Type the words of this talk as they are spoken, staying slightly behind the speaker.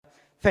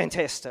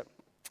Fantastic.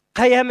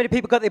 Hey, how many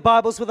people got their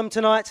Bibles with them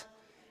tonight?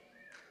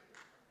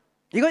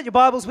 You got your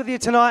Bibles with you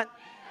tonight?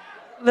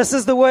 This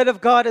is the Word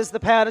of God, is the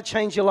power to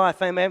change your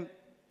life. Amen.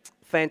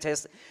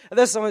 Fantastic.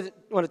 This, I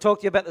want to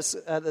talk to you about this.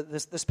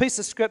 This piece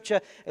of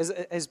Scripture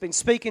has been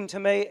speaking to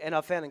me, and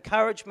I've found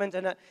encouragement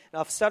in it, and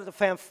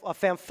I've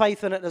found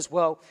faith in it as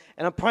well.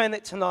 And I'm praying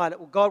that tonight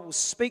God will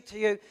speak to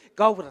you,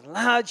 God will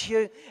enlarge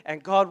you,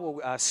 and God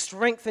will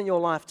strengthen your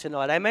life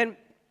tonight. Amen.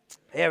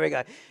 Here we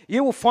go.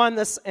 You will find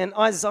this in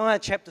Isaiah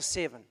chapter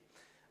 7.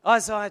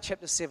 Isaiah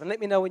chapter 7.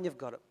 Let me know when you've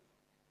got it.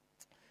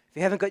 If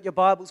you haven't got your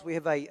Bibles, we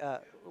have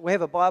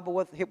a Bible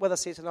with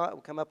us here tonight. It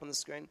will come up on the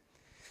screen.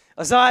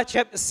 Isaiah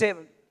chapter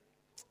 7.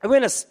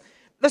 And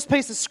this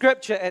piece of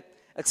Scripture,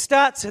 it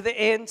starts at the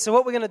end. So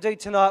what we're going to do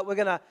tonight, we're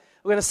going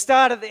to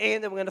start at the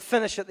end and we're going to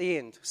finish at the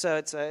end.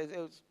 So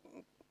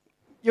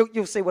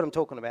you'll see what I'm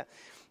talking about.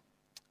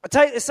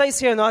 It says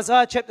here in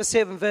Isaiah chapter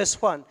 7,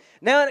 verse 1.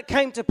 Now it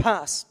came to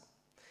pass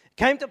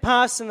in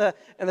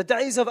the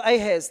days of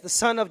Ahaz, the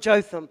son of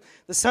Jotham,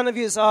 the son of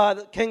Uzziah,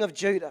 the king of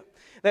Judah,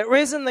 that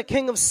Rezin, the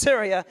king of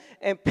Syria,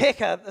 and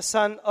Pekah, the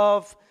son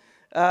of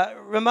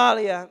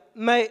Remaliah,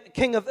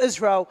 king of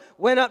Israel,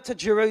 went up to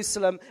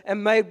Jerusalem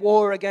and made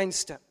war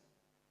against it.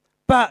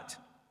 But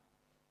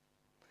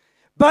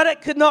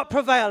it could not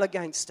prevail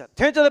against it.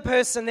 Turn to the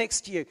person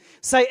next to you.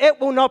 Say, it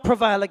will not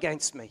prevail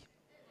against me.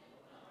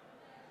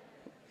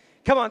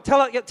 Come on,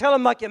 tell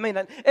them like you mean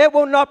it. It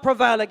will not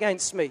prevail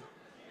against me.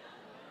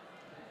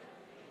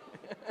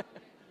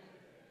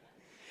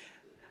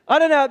 I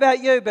don't know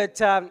about you,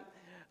 but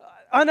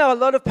I know a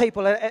lot of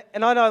people,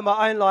 and I know in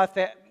my own life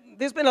that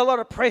there's been a lot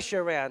of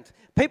pressure around.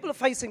 People are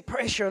facing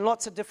pressure in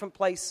lots of different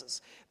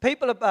places.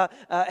 People are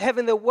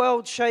having their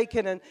world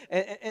shaken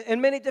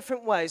in many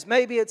different ways.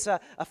 Maybe it's a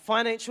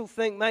financial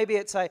thing. Maybe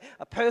it's a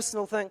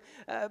personal thing.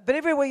 But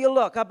everywhere you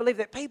look, I believe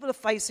that people are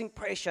facing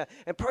pressure.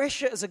 And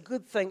pressure is a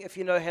good thing if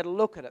you know how to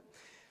look at it.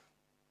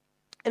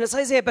 And it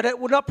says here, but it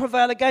will not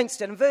prevail against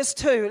it. In verse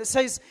 2, it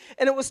says,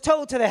 and it was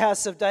told to the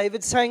house of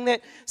David, saying that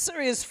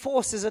Syria's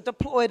forces are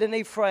deployed in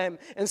Ephraim,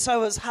 and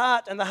so his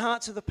heart and the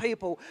hearts of the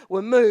people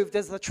were moved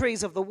as the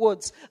trees of the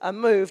woods are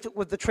moved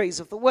with the trees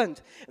of the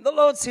wind. And the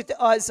Lord said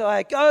to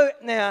Isaiah, go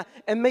now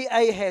and meet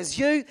Ahaz,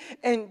 you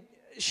and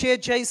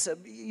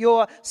Shear-Jashub,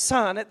 your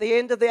son, at the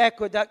end of the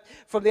aqueduct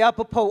from the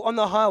upper pool on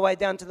the highway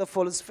down to the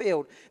fuller's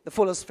field. The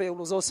fuller's field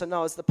was also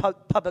known as the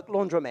public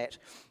laundromat.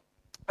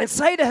 And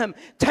say to him,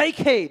 take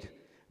heed.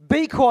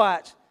 Be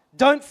quiet,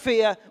 don't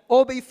fear,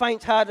 or be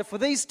faint-hearted, for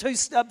these two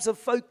stubs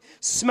of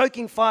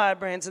smoking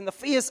firebrands and the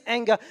fierce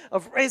anger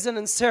of Rezin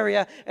and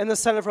Syria and the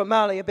son of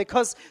Remaliah,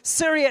 because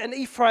Syria and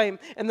Ephraim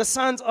and the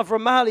sons of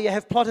Remaliah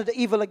have plotted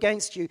evil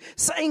against you,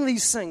 saying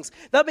these things.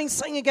 They've been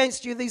saying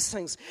against you these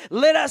things.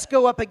 Let us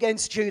go up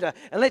against Judah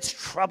and let's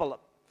trouble them.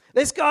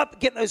 Let's go up and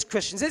get those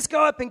Christians. Let's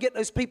go up and get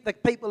those people, the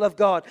people of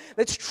God.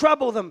 Let's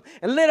trouble them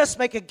and let us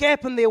make a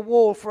gap in their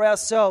wall for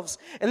ourselves.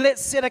 And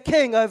let's set a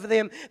king over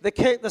them,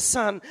 the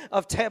son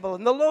of Tabal.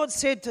 And the Lord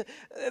said,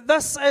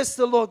 thus says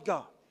the Lord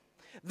God.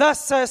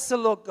 Thus says the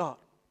Lord God.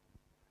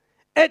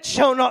 It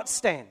shall not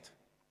stand.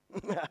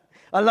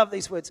 I love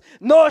these words.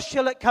 Nor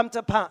shall it come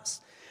to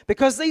pass.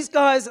 Because these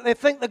guys, they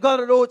think they've got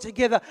it all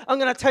together. I'm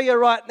going to tell you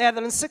right now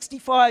that in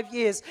 65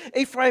 years,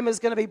 Ephraim is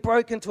going to be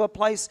broken to a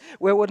place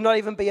where it would not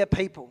even be a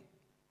people.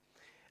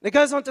 And it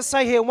goes on to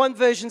say here, one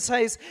version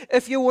says,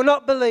 if you will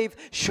not believe,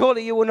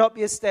 surely you will not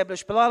be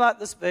established. But I like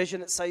this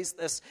version. It says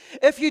this,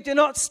 if you do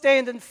not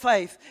stand in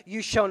faith,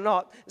 you shall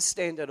not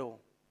stand at all.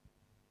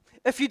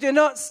 If you do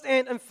not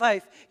stand in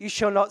faith, you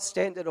shall not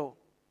stand at all.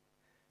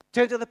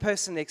 Turn to the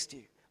person next to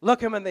you.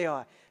 Look him in the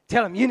eye.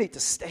 Tell him, you need to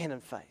stand in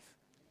faith.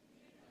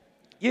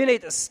 You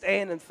need to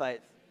stand in faith.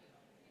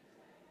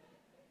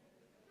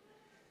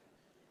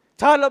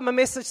 Title of my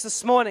message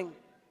this morning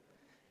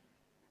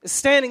is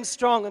Standing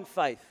Strong in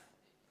Faith.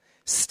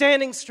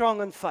 Standing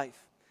strong in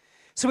faith.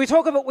 So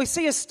we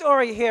see a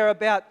story here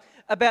about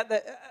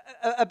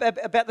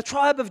the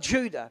tribe of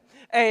Judah,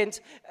 and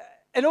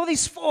all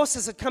these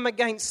forces had come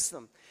against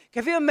them.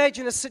 Can you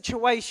imagine a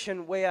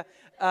situation where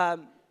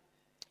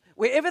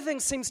everything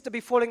seems to be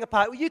falling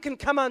apart, where you can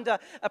come under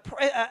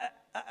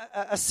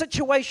a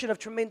situation of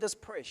tremendous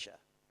pressure?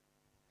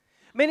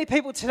 Many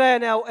people today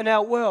in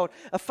our world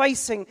are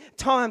facing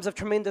times of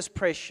tremendous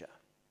pressure.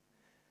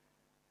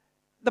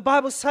 The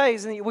Bible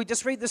says, and we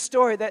just read the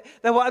story, that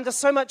they were under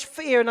so much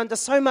fear and under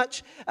so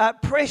much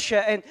pressure,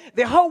 and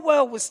their whole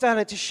world was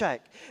starting to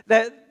shake.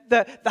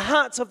 The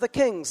hearts of the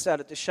king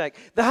started to shake.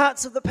 The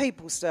hearts of the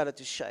people started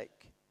to shake.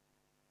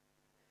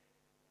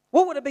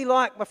 What would it be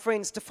like, my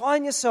friends, to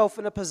find yourself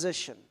in a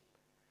position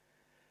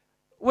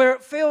where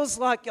it feels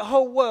like your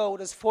whole world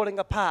is falling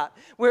apart,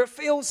 where it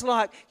feels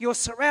like you're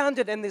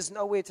surrounded and there's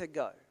nowhere to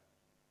go?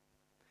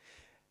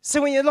 So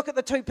when you look at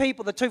the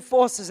two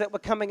forces that were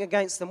coming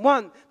against them,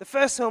 the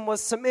first one was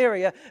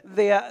Samaria,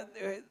 their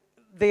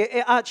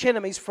arch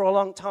enemies for a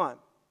long time.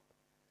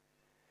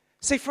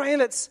 See,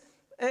 friend, it's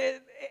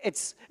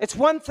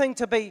one thing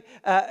to be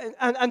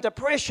under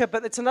pressure,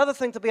 but it's another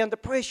thing to be under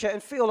pressure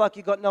and feel like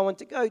you've got no one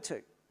to go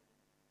to.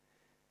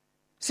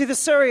 See, the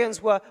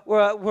Syrians were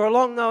a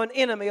long-known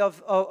enemy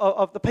of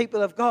the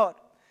people of God.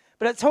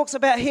 But it talks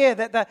about here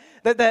that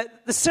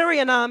the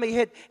Syrian army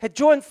had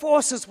joined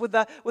forces with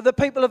the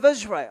people of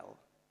Israel.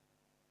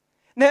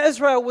 Now,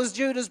 Israel was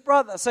Judah's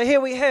brother. So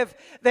here we have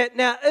that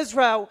now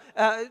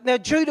now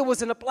Judah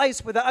was in a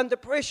place where they're under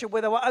pressure,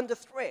 where they were under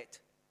threat,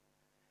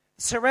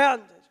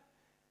 surrounded.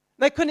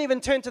 They couldn't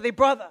even turn to their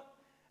brother.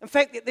 In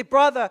fact, their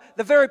brother,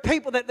 the very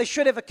people that they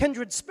should have a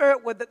kindred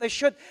spirit with, that they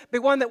should be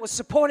one that was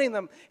supporting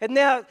them, had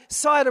now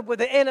sided with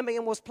the enemy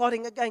and was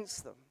plotting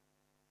against them.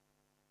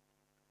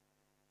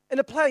 In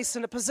a place,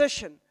 in a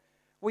position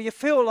where you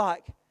feel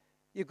like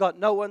you've got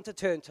no one to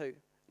turn to,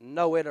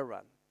 nowhere to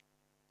run,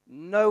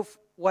 no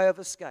way of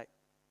escape.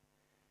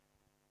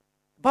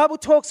 The Bible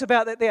talks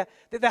about that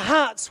their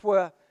hearts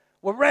were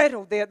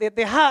rattled,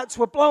 their hearts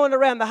were blowing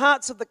around, the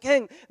hearts of the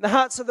king, the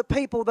hearts of the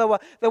people.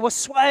 They were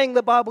swaying,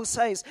 the Bible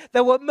says.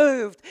 They were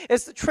moved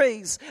as the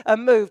trees are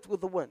moved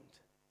with the wind.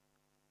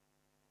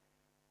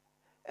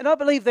 And I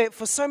believe that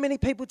for so many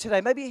people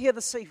today, maybe you're here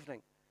this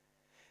evening,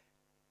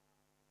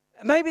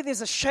 maybe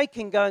there's a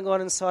shaking going on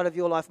inside of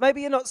your life.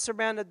 Maybe you're not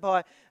surrounded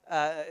by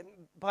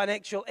an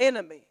actual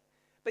enemy,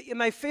 but you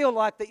may feel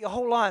like that your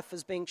whole life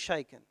is being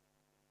shaken.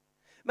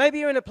 Maybe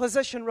you're in a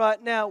position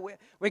right now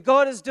where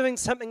God is doing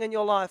something in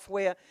your life,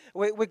 where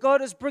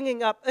God is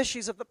bringing up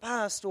issues of the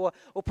past or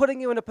putting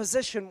you in a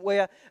position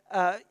where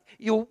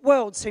your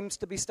world seems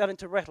to be starting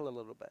to rattle a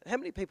little bit. How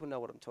many people know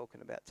what I'm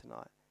talking about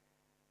tonight?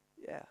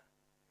 Yeah.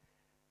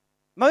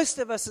 Most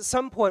of us at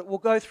some point will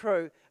go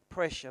through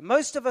pressure.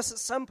 Most of us at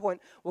some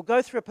point will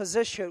go through a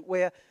position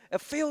where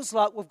it feels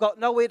like we've got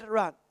nowhere to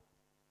run.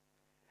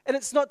 And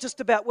it's not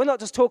just about, we're not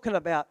just talking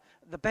about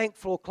the bank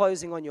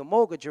foreclosing on your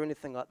mortgage or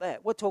anything like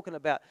that. We're talking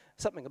about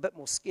something a bit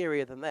more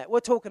scarier than that. We're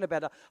talking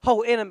about a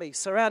whole enemy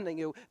surrounding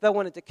you. They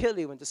wanted to kill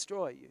you and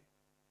destroy you.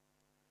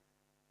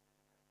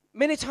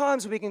 Many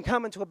times we can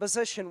come into a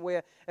position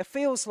where it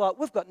feels like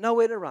we've got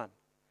nowhere to run.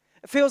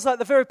 It feels like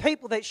the very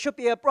people that should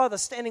be our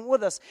brothers standing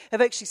with us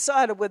have actually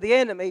sided with the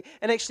enemy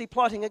and actually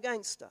plotting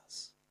against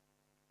us.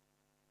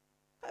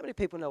 How many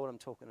people know what I'm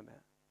talking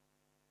about?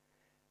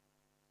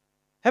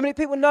 How many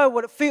people know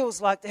what it feels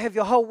like to have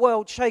your whole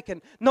world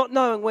shaken, not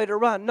knowing where to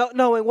run, not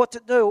knowing what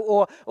to do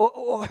or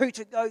who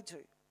to go to?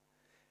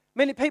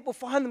 Many people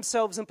find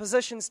themselves in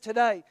positions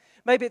today.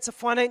 Maybe it's a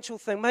financial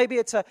thing. Maybe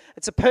it's a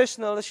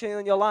personal issue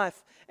in your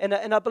life. And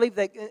I believe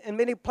that in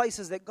many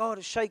places that God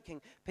is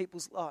shaking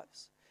people's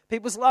lives.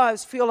 People's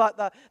lives feel like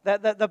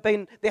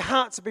their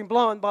hearts have been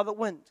blown by the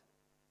wind.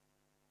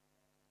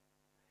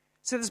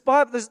 So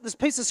this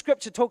piece of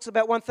scripture talks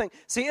about one thing.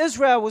 See,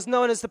 Israel was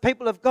known as the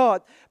people of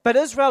God, but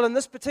Israel in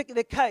this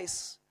particular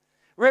case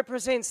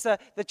represents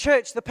the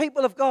church, the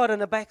people of God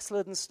in a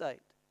backslidden state.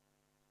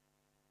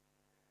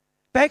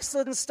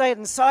 Backslidden state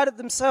inside of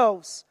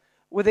themselves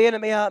with the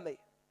enemy army.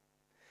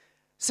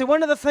 See,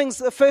 one of the things,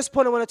 the first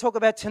point I want to talk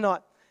about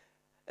tonight,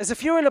 is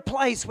if you're in a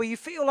place where you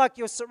feel like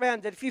you're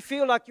surrounded, if you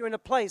feel like you're in a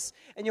place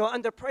and you're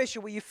under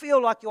pressure, where you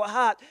feel like your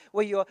heart,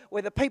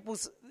 where the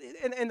people's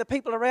and the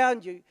people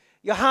around you,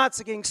 your hearts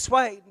are getting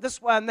swayed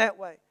this way and that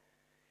way.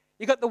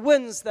 You've got the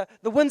winds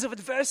of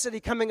adversity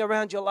coming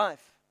around your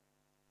life.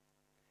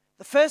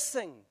 The first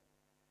thing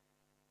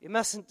you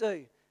mustn't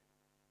do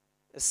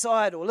is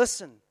side or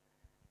listen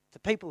to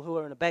people who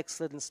are in a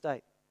backslidden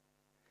state.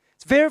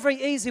 It's very,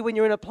 very easy when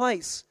you're in a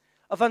place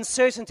of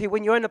uncertainty,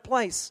 when you're in a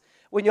place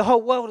when your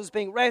whole world is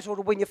being rattled,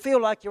 or when you feel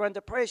like you're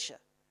under pressure.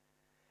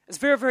 It's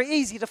very, very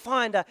easy to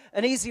find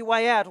an easy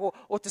way out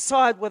or to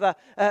side with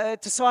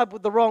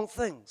the wrong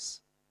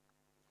things.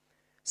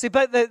 See,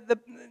 but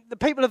the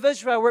people of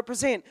Israel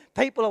represent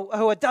people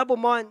who are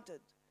double-minded,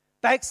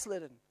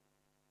 backslidden.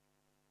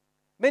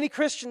 Many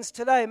Christians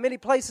today, in many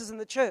places in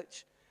the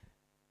church,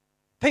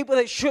 people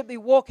that should be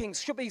walking,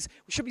 should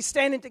be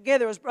standing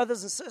together as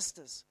brothers and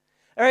sisters,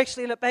 are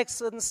actually in a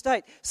backslidden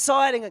state,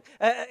 siding,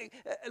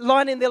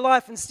 lining their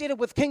life instead of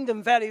with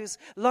kingdom values,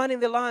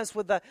 lining their lives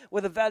with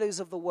the values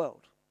of the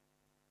world.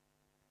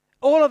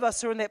 All of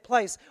us are in that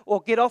place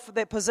or get off of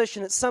that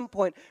position at some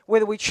point,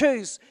 whether we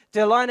choose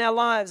to align our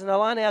lives and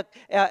align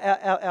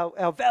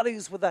our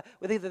values with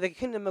either the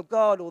kingdom of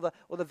God or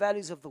the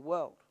values of the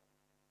world.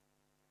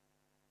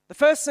 The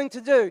first thing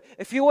to do,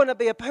 if you want to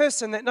be a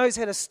person that knows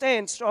how to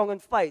stand strong in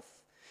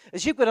faith,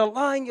 is you've got to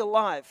align your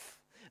life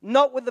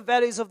not with the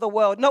values of the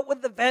world, not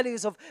with the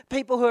values of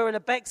people who are in a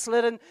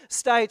backslidden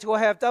state or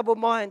have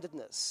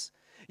double-mindedness.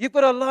 You've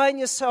got to align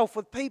yourself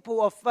with people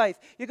of faith.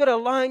 You've got to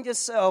align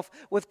yourself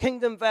with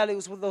kingdom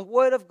values, with the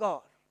Word of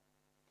God.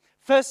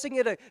 First thing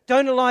you do,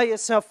 don't align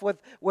yourself with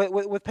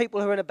people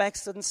who are in a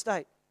backslidden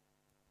state.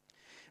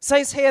 It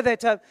says here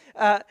that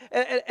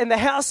in the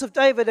house of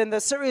David and the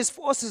Syrian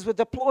forces were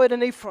deployed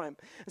in Ephraim.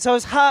 And so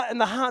his heart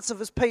and the hearts of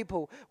his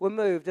people were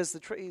moved as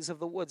the trees of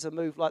the woods are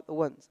moved like the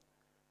winds.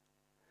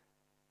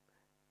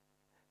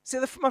 See,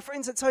 my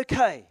friends, it's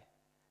okay.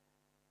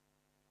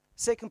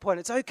 Second point,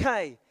 it's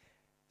okay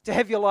to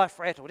have your life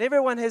rattled.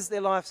 Everyone has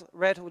their lives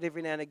rattled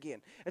every now and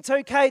again. It's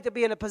okay to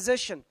be in a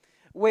position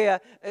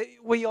where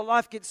your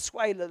life gets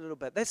swayed a little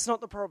bit. That's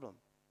not the problem.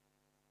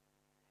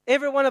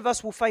 Every one of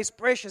us will face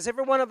pressures.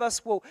 Every one of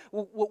us will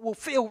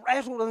feel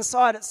rattled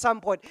inside at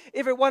some point.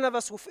 Every one of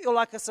us will feel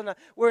like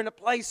we're in a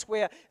place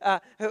where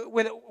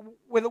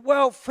the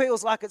world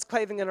feels like it's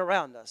caving in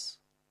around us.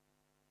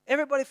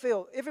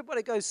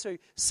 Everybody goes through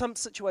some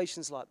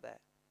situations like that.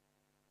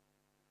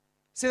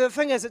 See, the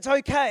thing is, it's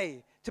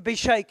okay to be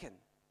shaken,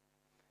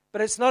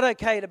 but it's not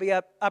okay to be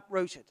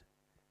uprooted.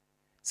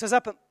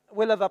 So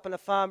we live up in a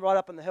farm right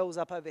up in the hills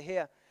up over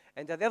here,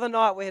 and the other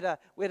night we had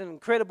an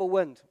incredible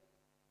wind.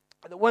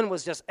 The wind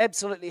was just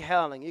absolutely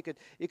howling. You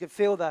could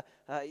feel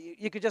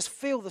you could just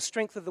feel the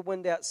strength of the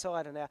wind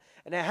outside, and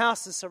our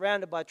house is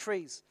surrounded by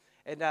trees,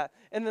 and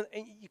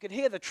you could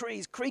hear the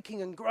trees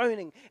creaking and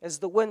groaning as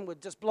the wind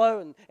would just blow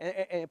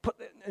and put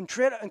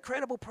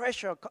incredible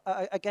pressure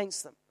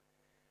against them.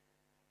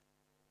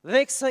 The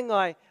next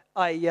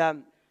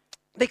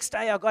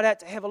day I got out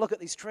to have a look at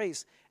these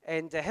trees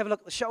and have a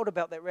look at the shoulder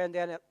belt that ran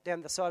down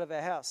the side of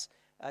our house,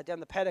 down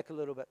the paddock a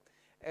little bit.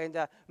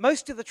 And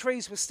most of the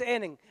trees were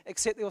standing,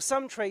 except there were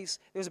some trees,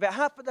 there was about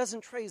half a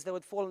dozen trees that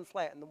had fallen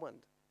flat in the wind.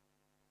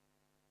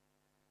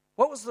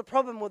 What was the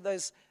problem with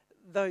those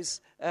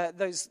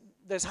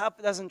half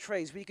a dozen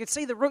trees? Well, you could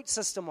see the root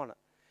system on it.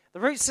 The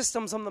root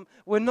systems on them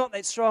were not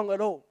that strong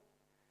at all.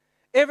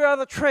 Every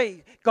other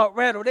tree got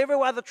rattled. Every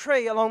other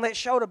tree along that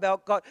shoulder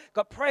belt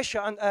got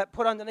pressure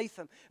put underneath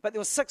them. But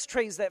there were 6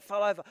 trees that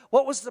fell over.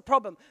 What was the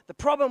problem? The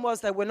problem was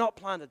they were not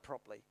planted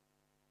properly.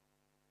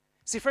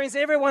 See, friends,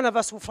 every one of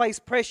us will face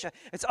pressure.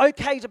 It's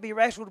okay to be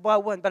rattled by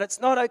wind, but it's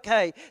not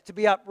okay to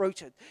be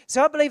uprooted.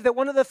 So I believe that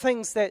one of the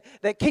things that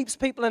keeps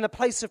people in a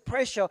place of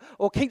pressure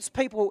or keeps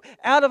people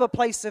out of a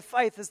place of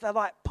faith is they're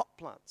like pot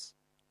plants.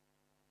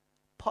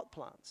 Pot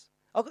plants.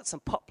 I've got some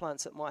pot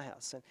plants at my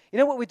house. And you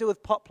know what we do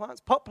with pot plants?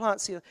 Pot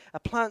plants are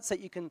plants that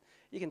you can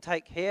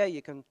take here,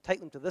 you can take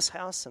them to this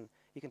house, and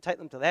you can take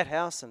them to that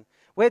house. And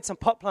we had some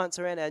pot plants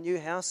around our new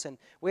house, and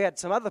we had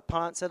some other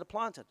plants that are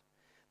planted.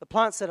 The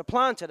plants that are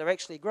planted are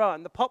actually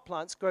growing. The pot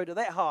plants grow to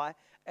that high,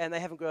 and they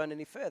haven't grown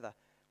any further.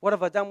 What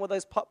have I done with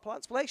those pot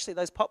plants? Well, actually,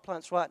 those pot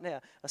plants right now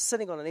are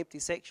sitting on an empty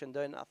section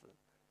doing nothing.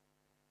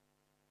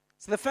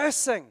 So the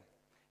first thing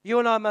you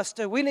and I must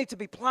do, we need to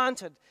be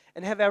planted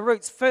and have our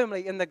roots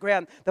firmly in the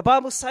ground. The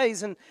Bible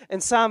says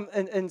in Psalm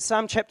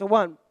chapter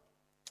 1,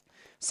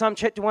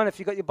 if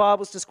you've got your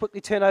Bibles, just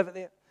quickly turn over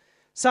there.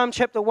 Psalm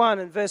chapter 1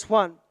 and verse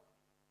 1.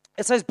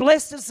 It says,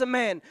 blessed is the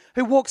man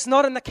who walks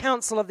not in the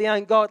counsel of the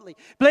ungodly.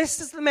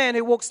 Blessed is the man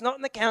who walks not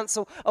in the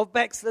counsel of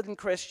backslidden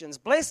Christians.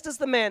 Blessed is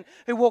the man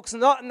who walks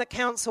not in the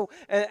counsel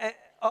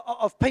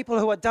of people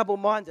who are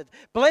double-minded.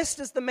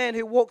 Blessed is the man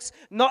who walks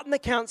not in the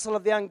counsel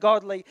of the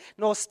ungodly,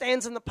 nor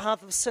stands in the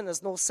path of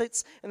sinners, nor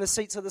sits in the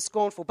seats of the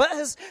scornful. But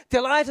his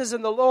delight is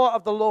in the law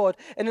of the Lord,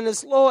 and in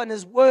his law and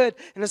his word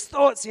and his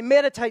thoughts he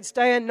meditates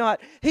day and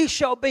night. He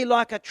shall be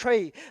like a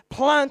tree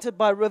planted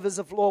by rivers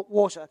of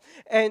water,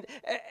 and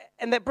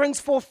that brings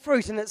forth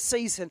fruit in its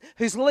season,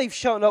 whose leaf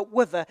shall not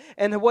wither,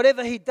 and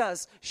whatever he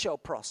does shall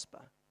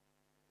prosper.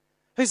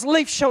 Whose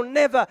leaf shall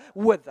never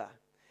wither.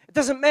 It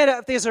doesn't matter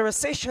if there's a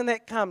recession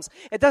that comes.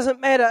 It doesn't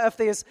matter if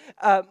there's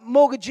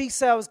mortgagee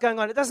sales going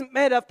on. It doesn't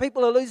matter if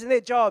people are losing their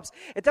jobs.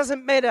 It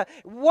doesn't matter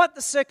what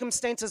the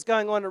circumstances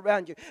going on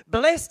around you.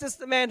 Blessed is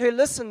the man who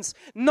listens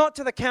not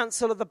to the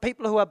counsel of the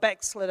people who are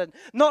backslidden,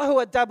 not who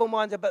are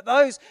double-minded, but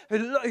those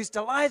whose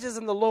delight is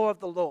in the law of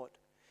the Lord.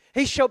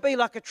 He shall be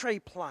like a tree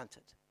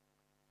planted.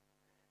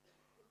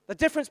 The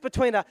difference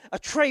between a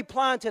tree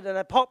planted and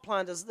a pot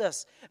plant is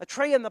this. A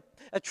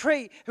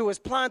tree who was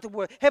planted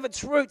would have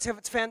its roots, have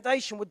its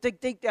foundation, would dig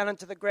deep down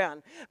into the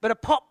ground. But a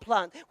pot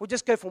plant would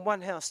just go from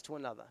one house to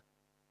another.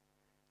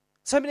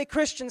 So many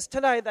Christians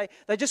today,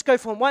 they just go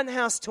from one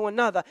house to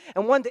another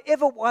and wonder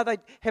ever why they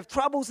have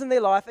troubles in their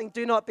life and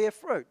do not bear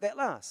fruit that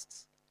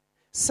lasts.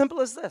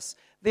 Simple as this.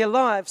 Their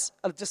lives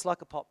are just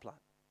like a pot plant.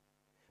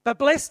 But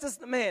blessed is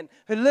the man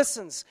who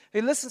listens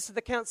to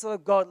the counsel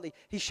of godly.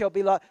 He shall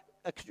be like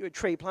a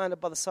tree planted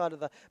by the side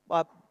of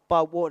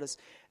by waters.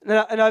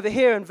 And over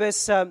here in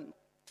verse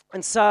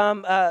in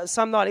Psalm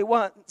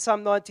 91,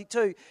 Psalm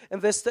 92, in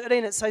verse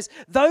 13, it says,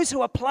 "Those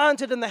who are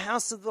planted in the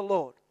house of the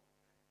Lord,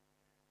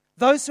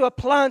 those who are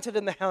planted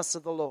in the house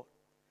of the Lord,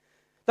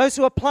 those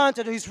who are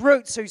planted, whose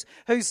roots,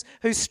 whose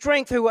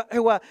strength, who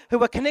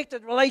are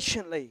connected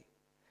relationally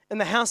in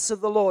the house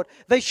of the Lord,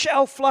 they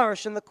shall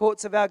flourish in the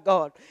courts of our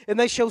God, and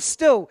they shall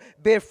still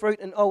bear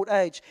fruit in old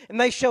age, and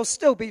they shall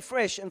still be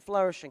fresh and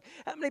flourishing."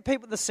 How many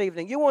people this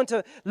evening, you want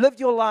to live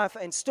your life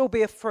and still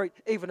bear fruit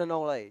even in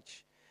old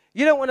age?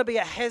 You don't want to be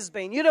a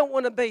has-been. You don't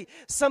want to be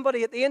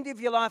somebody at the end of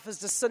your life is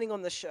just sitting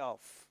on the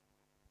shelf.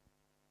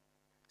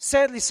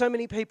 Sadly, so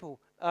many people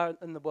are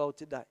in the world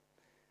today.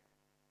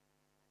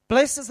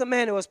 Blessed is the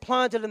man who was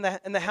planted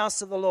in the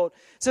house of the Lord.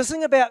 So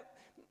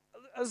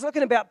I was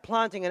looking about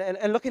planting and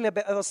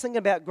I was thinking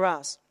about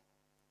grass.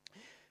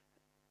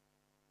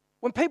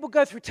 When people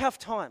go through tough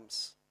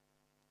times,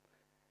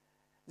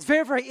 it's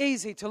very, very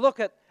easy to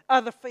look at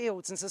other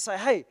fields and to say,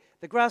 hey,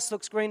 the grass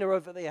looks greener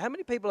over there. How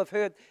many people have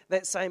heard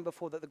that saying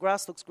before, that the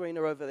grass looks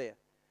greener over there?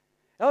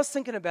 I was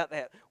thinking about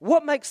that.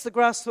 What makes the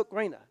grass look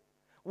greener?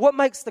 What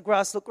makes the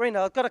grass look greener?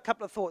 I've got a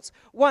couple of thoughts.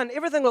 One,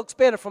 everything looks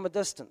better from a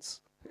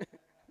distance.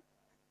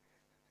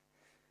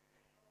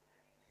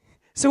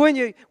 So when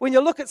you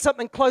look at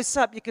something close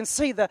up, you can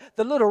see the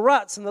little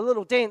ruts and the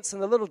little dents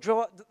and the little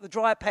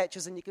dry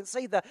patches, and you can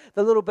see the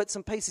little bits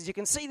and pieces. You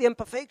can see the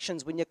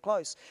imperfections when you're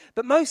close.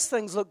 But most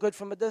things look good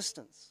from a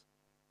distance.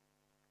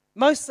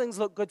 Most things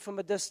look good from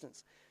a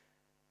distance.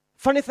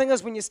 Funny thing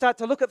is, when you start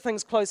to look at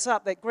things close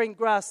up, that green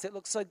grass that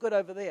looks so good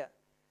over there,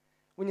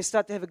 when you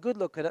start to have a good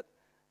look at it,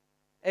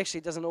 actually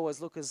it doesn't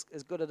always look as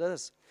good as it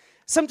is.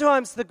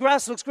 Sometimes the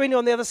grass looks greener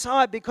on the other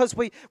side because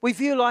we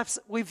view life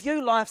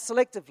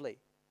selectively.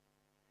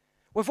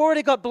 We've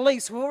already got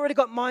beliefs, we've already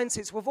got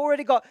mindsets, we've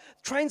already got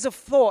trains of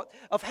thought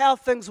of how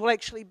things will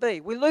actually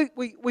be.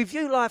 We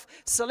view life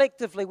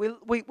selectively,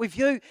 we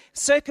view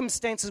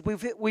circumstances,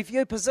 we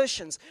view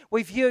positions,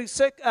 we view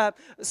so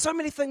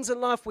many things in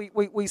life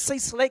we see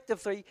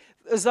selectively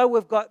as though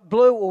we've got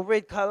blue or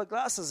red coloured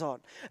glasses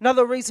on.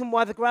 Another reason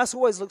why the grass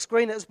always looks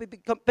greener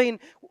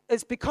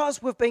is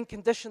because we've been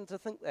conditioned to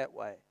think that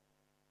way.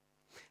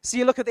 So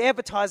you look at the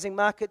advertising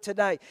market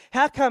today.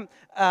 How come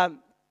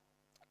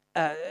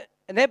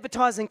an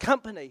advertising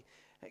company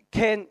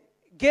can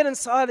get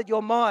inside of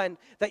your mind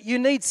that you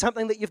need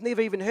something that you've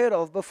never even heard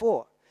of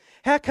before?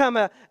 How come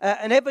an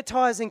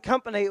advertising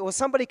company or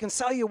somebody can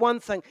sell you one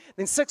thing,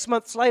 then 6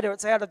 months later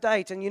it's out of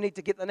date and you need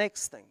to get the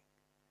next thing?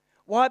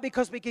 Why?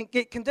 Because we can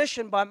get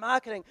conditioned by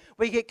marketing.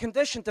 We get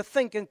conditioned to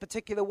think in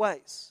particular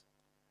ways.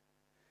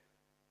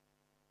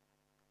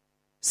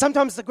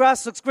 Sometimes the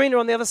grass looks greener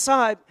on the other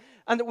side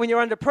when you're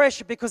under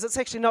pressure because it's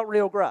actually not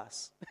real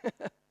grass.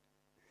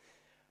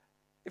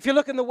 If you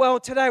look in the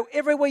world today,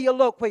 everywhere you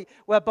look,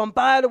 we're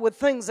bombarded with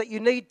things that you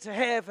need to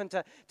have and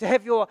to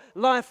have your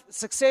life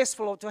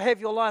successful or to have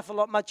your life a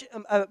lot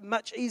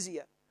much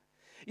easier.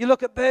 You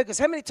look at burgers.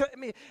 Have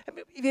you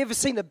ever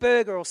seen a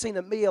burger or seen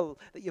a meal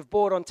that you've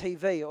bought on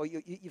TV or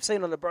you've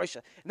seen on a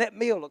brochure? And that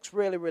meal looks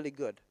really, really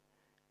good.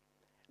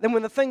 Then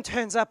when the thing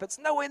turns up, it's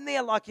nowhere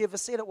near like you ever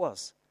said it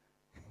was.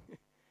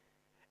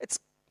 It's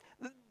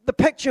the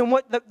picture and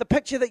the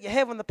picture that you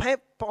have on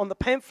the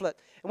pamphlet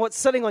and what's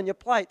sitting on your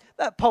plate,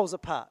 that pulls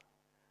apart.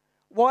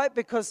 Why?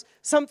 Because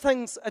some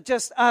things are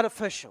just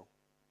artificial.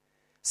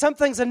 Some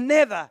things are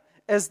never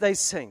as they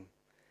seem.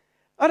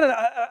 I don't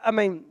know. I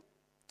mean,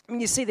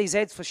 you see these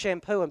ads for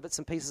shampoo and bits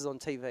and pieces on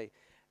TV,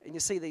 and you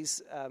see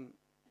these,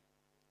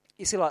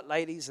 you see like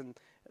ladies and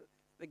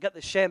they get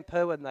the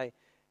shampoo and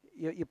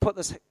you put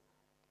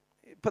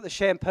the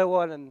shampoo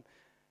on and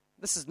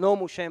this is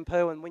normal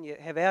shampoo, and when you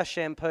have our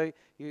shampoo,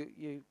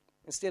 you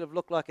instead of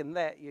look like in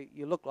that,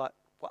 you look like,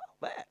 wow,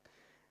 that.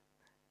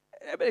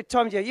 How many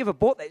times have you ever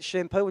bought that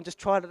shampoo and just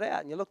tried it out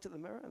and you looked at the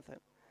mirror and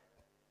thought,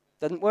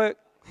 doesn't work?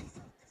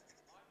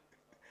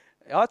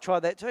 I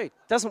tried that too.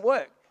 Doesn't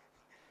work.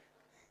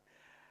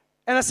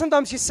 And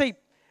sometimes you see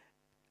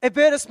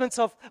advertisements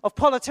of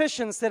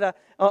politicians that are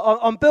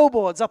on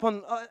billboards up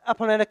on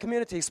our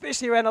community,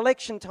 especially around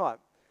election time.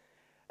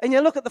 And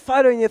you look at the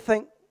photo and you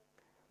think,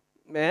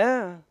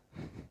 yeah,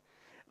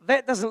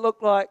 that doesn't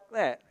look like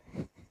that.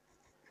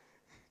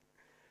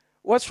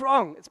 What's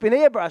wrong? It's been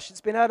airbrushed.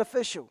 It's been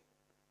artificial.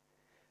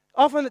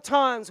 Often at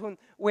times when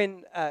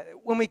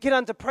we get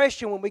under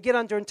pressure, when we get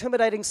under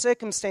intimidating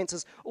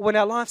circumstances, or when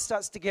our life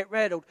starts to get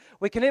rattled,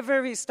 we can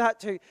ever start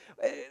to...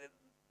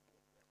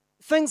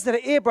 things that are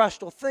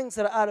airbrushed or things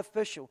that are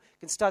artificial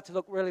can start to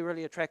look really,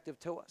 really attractive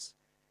to us.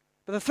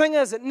 But the thing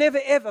is, it never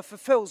ever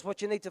fulfills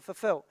what you need to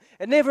fulfill.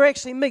 It never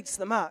actually meets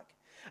the mark.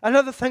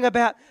 Another thing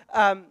about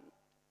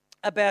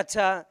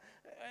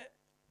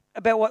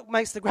what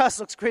makes the grass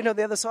look green on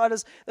the other side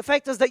is the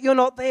fact is that you're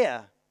not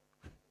there.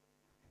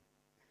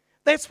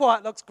 That's why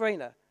it looks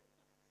greener.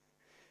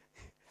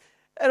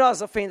 And I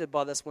was offended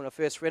by this when I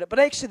first read it. But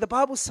actually the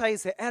Bible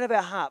says that out of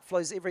our heart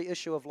flows every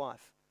issue of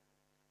life.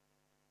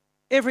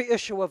 Every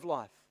issue of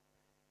life.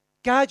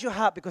 Guard your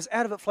heart because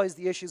out of it flows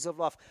the issues of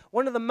life.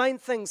 One of the main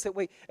things that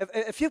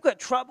if you've got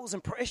troubles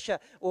and pressure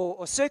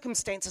or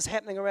circumstances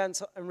happening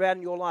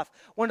around your life,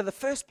 one of the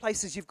first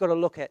places you've got to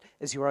look at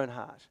is your own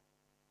heart.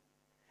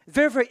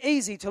 Very, very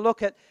easy to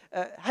look at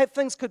how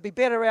things could be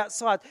better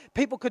outside.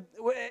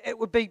 It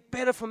would be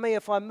better for me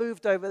if I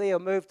moved over there or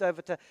moved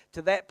over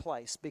to that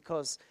place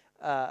because,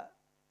 but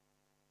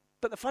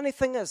the funny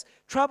thing is,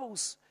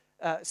 troubles,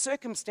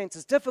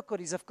 circumstances,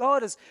 difficulties, if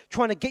God is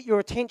trying to get your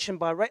attention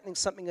by rattling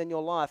something in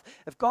your life,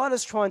 if God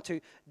is trying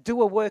to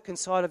do a work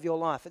inside of your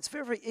life, it's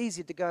very, very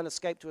easy to go and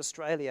escape to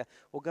Australia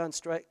or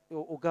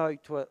go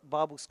to a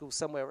Bible school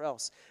somewhere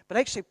else. But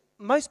actually,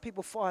 most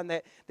people find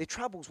that their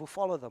troubles will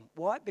follow them.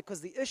 Why?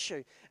 Because the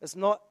issue is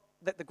not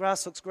that the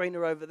grass looks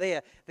greener over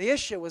there. The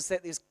issue is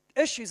that there's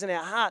issues in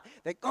our heart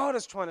that God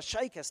is trying to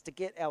shake us to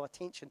get our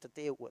attention to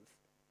deal with.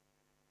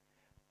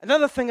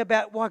 Another thing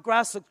about why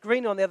grass looks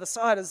greener on the other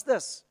side is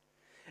this.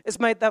 They've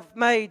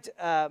made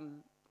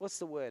what's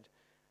the word?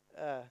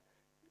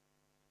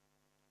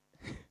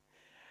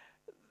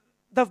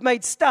 They've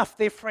made stuff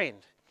their friend.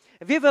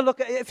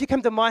 If you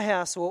come to my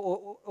house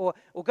or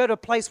go to a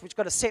place which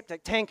got a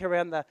septic tank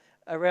around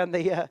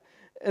the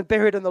and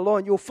buried in the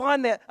lawn, you'll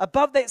find that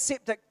above that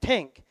septic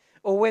tank,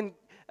 or when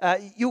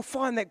you'll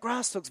find that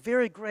grass looks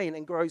very green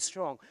and grows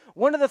strong.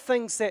 One of the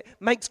things that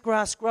makes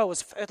grass grow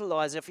is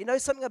fertilizer. If you know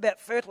something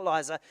about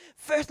fertilizer,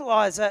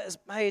 fertilizer is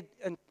made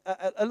in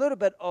a little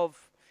bit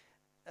of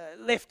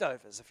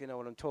leftovers, if you know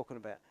what I'm talking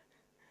about.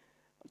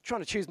 I'm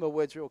trying to choose my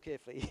words real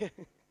carefully.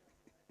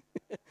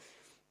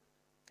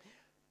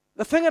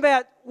 The thing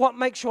about what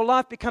makes your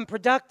life become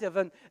productive,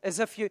 and is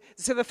if you,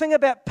 so the thing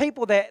about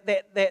people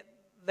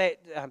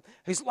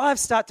whose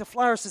lives start to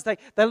flourish is they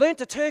learn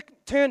to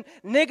turn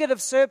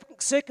negative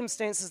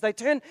circumstances, they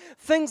turn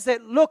things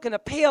that look and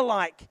appear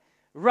like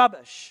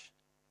rubbish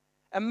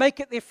and make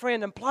it their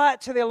friend and apply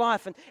it to their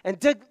life and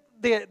dig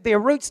their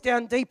roots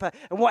down deeper.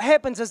 And what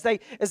happens is they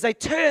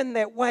turn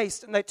that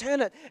waste and they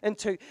turn it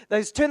into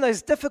those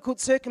difficult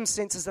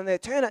circumstances, and they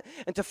turn it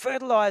into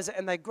fertilizer,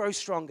 and they grow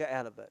stronger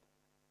out of it.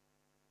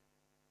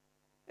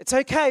 It's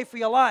okay for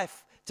your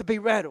life to be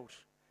rattled,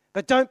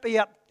 but don't be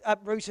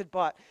uprooted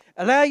by it.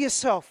 Allow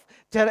yourself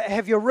to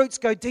have your roots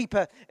go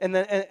deeper in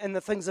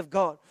the things of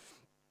God.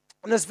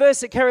 And this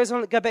verse, it carries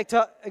on. Go back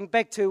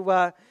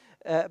to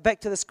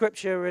the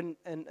scripture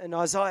in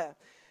Isaiah.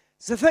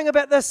 So the thing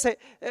about this,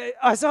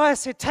 Isaiah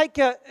said,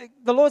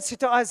 the Lord said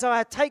to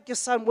Isaiah, take your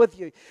son with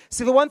you.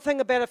 So the one thing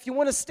about, if you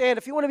want to stand,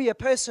 if you want to be a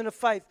person of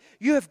faith,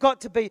 you have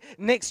got to be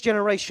next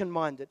generation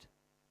minded.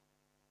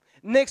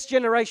 Next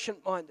generation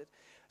minded.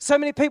 So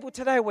many people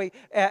today,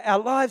 our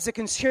lives are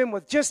consumed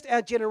with just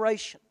our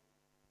generation.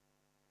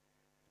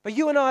 But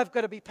you and I have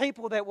got to be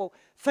people that will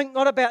think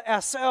not about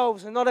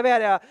ourselves and not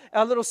about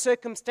our little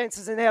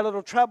circumstances and our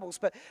little troubles,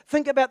 but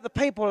think about the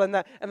people and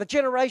the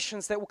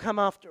generations that will come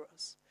after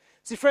us.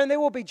 See, friend, there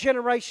will be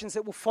generations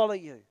that will follow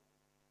you.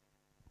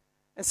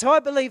 And so I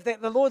believe that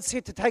the Lord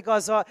said to take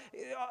Isaiah,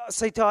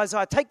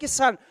 take your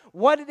son.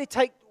 Why do you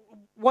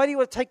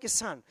want to take your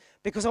son?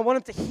 Because I want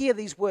him to hear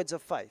these words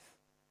of faith.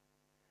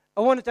 I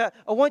want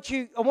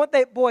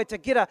that boy to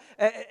get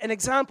an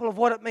example of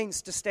what it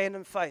means to stand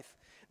in faith.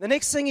 The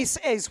next thing he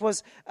says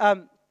was,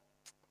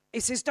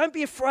 don't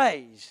be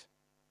afraid.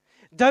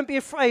 Don't be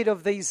afraid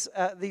of these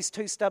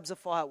 2 stubs of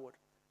firewood.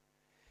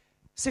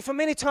 See, for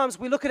many times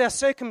we look at our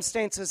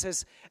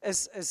circumstances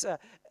as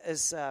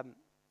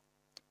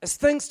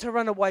things to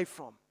run away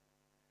from.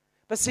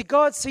 But see,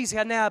 God sees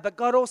our now, but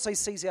God also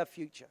sees our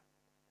future.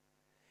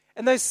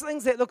 And those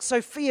things that look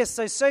so fierce,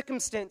 those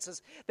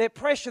circumstances, that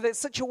pressure, that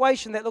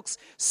situation that looks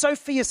so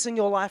fierce in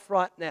your life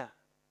right now,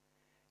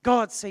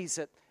 God sees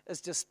it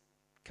as just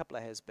a couple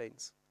of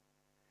has-beens.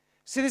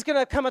 See, there's going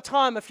to come a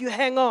time, if you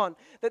hang on,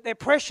 that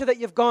pressure that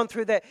you've gone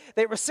through, that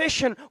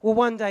recession will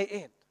one day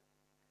end.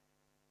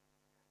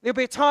 There'll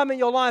be a time in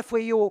your life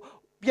where you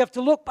have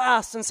to look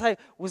past and say,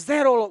 was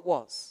that all it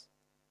was?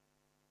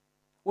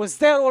 Was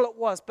that all it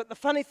was? But the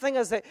funny thing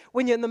is that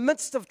when you're in the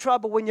midst of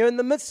trouble, when you're in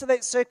the midst of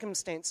that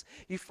circumstance,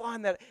 you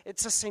find that it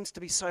just seems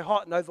to be so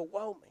hot and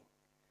overwhelming.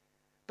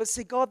 But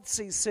see, God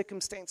sees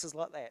circumstances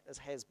like that as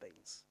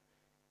has-beens.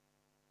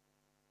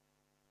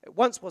 It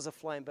once was a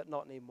flame, but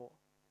not anymore.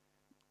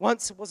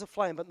 Once it was a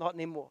flame, but not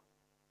anymore.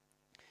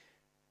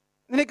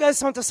 Then it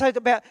goes on to say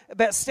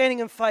about standing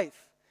in faith.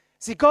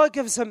 See, God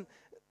gives him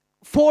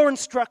 4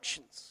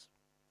 instructions.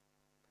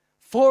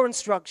 4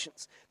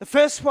 instructions. The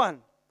first one,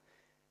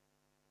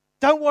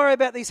 don't worry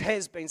about these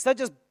has-beens. They're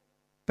just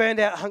burned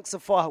out hunks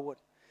of firewood.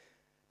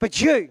 But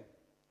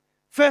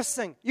first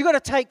thing, you've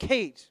got to take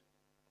heed.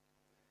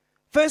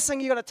 First thing,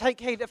 you've got to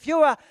take heed. If you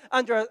are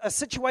under a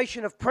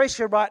situation of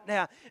pressure right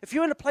now, if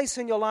you're in a place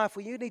in your life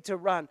where you need to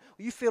run,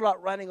 or you feel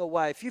like running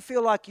away, if you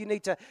feel like you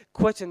need to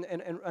quit and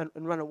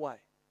run away,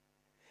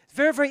 it's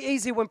very, very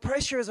easy when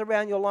pressure is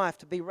around your life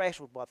to be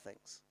rattled by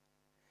things.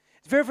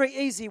 It's very, very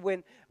easy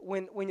when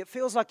it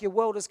feels like your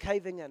world is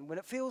caving in, when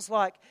it feels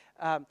like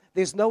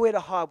there's nowhere to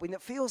hide, when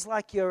it feels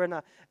like you're in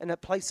a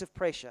place of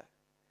pressure,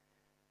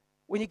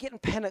 when you get in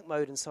panic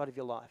mode inside of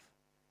your life.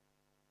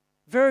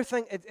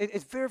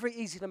 It's very, very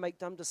easy to make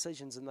dumb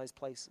decisions in those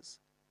places.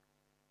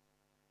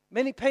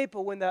 Many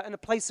people, when they're in a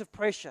place of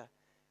pressure,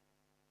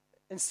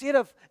 instead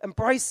of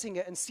embracing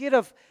it, instead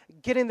of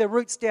getting their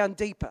roots down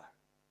deeper,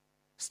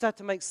 start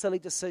to make silly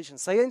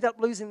decisions. They end up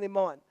losing their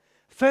mind.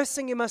 First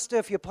thing you must do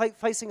if you're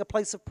facing a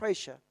place of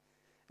pressure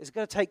is you've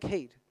got to take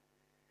heed.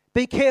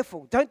 Be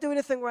careful. Don't do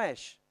anything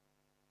rash.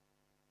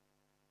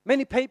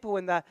 Many people,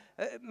 when they're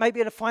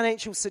maybe in a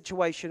financial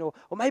situation, or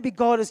maybe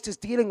God is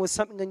just dealing with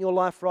something in your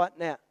life right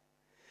now,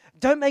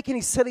 don't make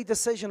any silly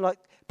decision like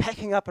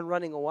packing up and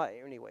running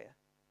away anywhere.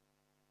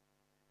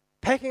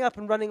 Packing up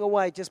and running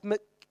away,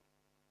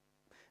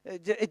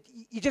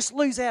 you just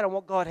lose out on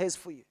what God has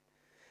for you.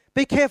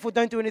 Be careful.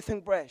 Don't do anything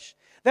brash.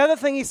 The other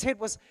thing he said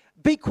was,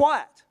 be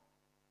quiet.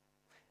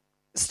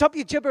 Stop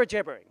your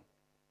jibber-jabbering.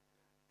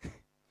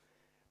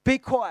 Be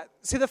quiet.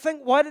 See, the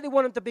thing, why did he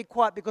want him to be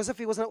quiet? Because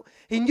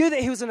he knew that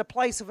he was in a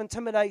place of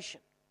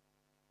intimidation.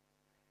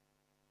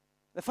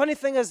 The funny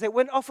thing is that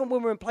often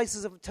when we're in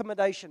places of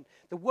intimidation,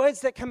 the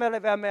words that come out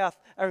of our mouth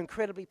are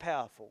incredibly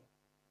powerful.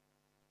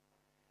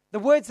 The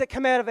words that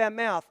come out of our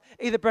mouth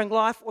either bring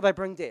life or they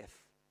bring death.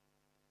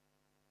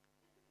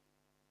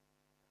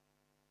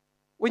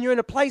 When you're in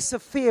a place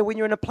of fear, when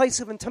you're in a place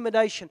of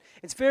intimidation,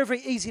 it's very, very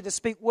easy to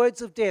speak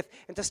words of death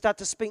and to start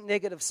to speak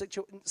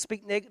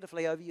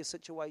negatively over your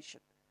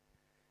situation.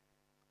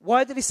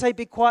 Why did he say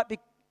be quiet?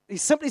 He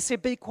simply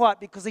said be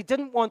quiet because he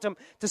didn't want him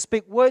to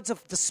speak words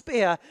of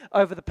despair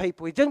over the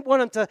people. He didn't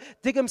want him to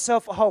dig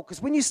himself a hole, because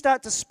when you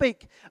start to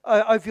speak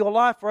over your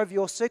life or over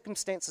your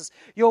circumstances,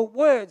 your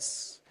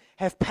words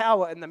have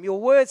power in them. Your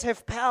words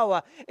have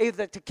power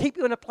either to keep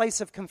you in a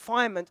place of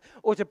confinement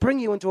or to bring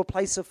you into a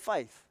place of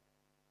faith.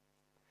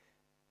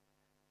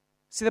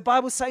 See, the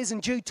Bible says in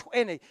Jude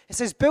 20, it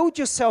says, build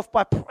yourself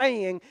by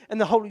praying in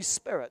the Holy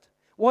Spirit.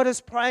 What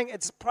is praying?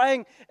 It's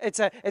praying, it's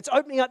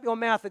opening up your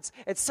mouth, it's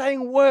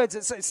saying words,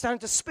 it's starting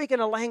to speak in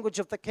a language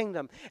of the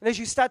kingdom. And as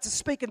you start to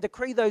speak and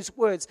decree those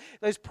words,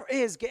 those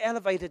prayers get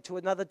elevated to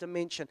another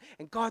dimension,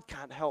 and God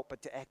can't help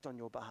but to act on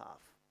your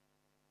behalf.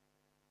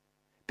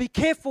 Be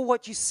careful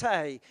what you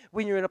say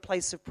when you're in a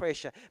place of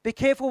pressure. Be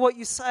careful what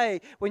you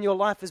say when your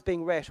life is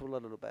being rattled a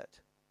little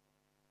bit.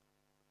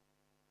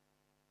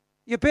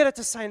 You're better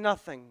to say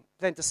nothing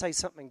than to say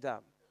something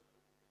dumb.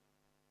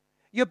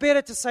 You're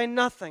better to say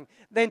nothing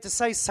than to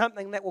say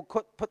something that will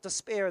put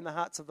despair in the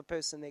hearts of the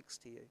person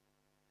next to you.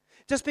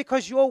 Just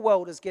because your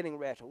world is getting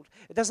rattled,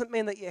 it doesn't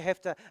mean that you have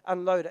to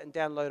unload it and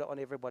download it on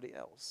everybody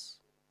else.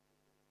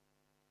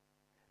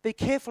 Be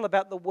careful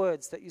about the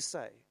words that you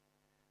say.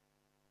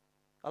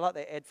 I like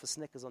that ad for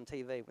Snickers on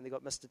TV when they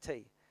got Mr.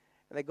 T.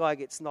 And the guy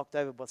gets knocked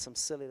over by some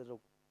silly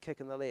little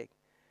kick in the leg.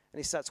 And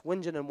he starts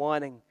whinging and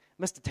whining.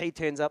 Mr. T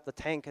turns up the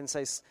tank and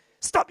says,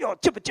 stop your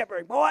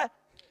jibber-jabbering, boy.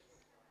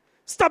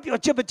 Stop your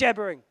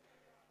jibber-jabbering.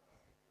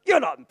 You're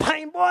not in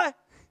pain, boy.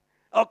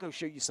 I'll go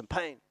show you some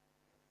pain.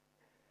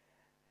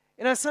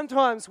 You know,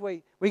 sometimes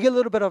we get a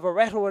little bit of a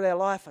rattle in our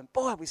life, and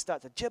boy, we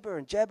start to jibber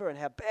and jabber and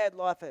how bad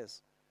life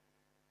is.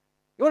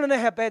 You want to know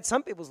how bad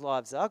some people's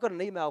lives are? I got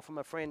an email from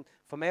a friend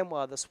from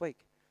Anwar this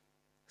week.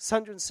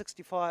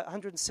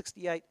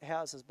 168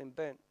 houses been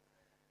burnt.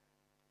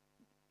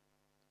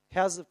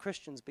 Houses of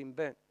Christians been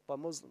burnt by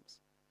Muslims.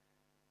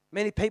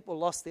 Many people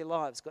lost their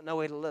lives, got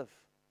nowhere to live.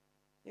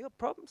 You got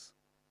problems?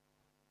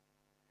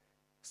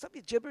 Stop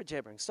your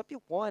jibber-jabbering. Stop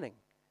your whining.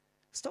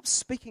 Stop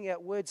speaking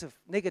out words of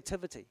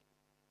negativity.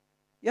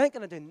 You ain't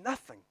going to do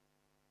nothing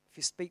if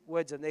you speak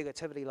words of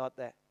negativity like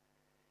that.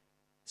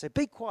 So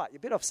be quiet.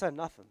 You're better off saying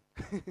nothing.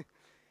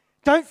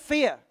 Don't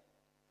fear.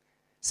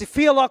 See,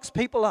 fear locks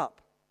people up.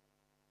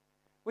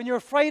 When you're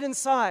afraid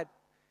inside,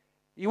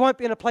 you won't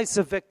be in a place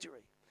of victory.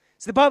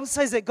 So the Bible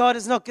says that God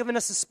has not given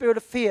us a spirit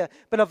of fear,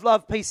 but of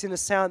love, peace, and a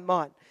sound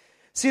mind.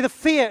 See, the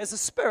fear is a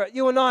spirit.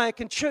 You and I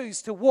can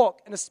choose to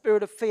walk in a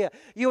spirit of fear.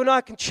 You and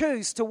I can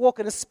choose to walk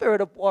in a spirit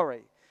of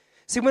worry.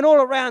 See, when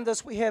all around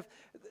us we have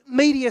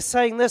media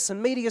saying this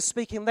and media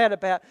speaking that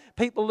about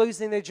people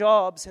losing their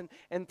jobs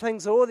and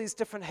things, all these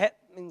different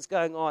happenings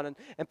going on,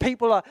 and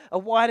people are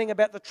whining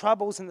about the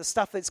troubles and the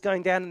stuff that's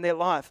going down in their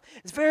life.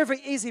 It's very,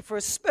 very easy for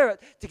a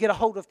spirit to get a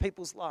hold of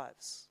people's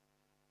lives.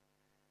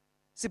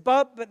 See,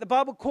 but the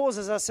Bible calls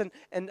us in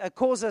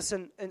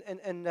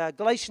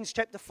Galatians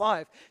chapter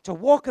 5 to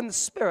walk in the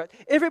Spirit.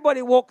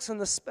 Everybody walks in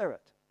the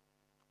Spirit.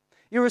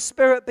 You're a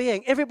spirit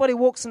being. Everybody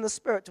walks in the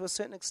Spirit to a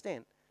certain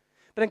extent.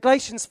 But in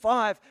Galatians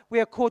 5, we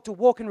are called to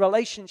walk in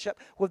relationship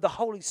with the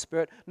Holy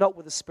Spirit, not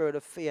with the spirit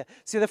of fear.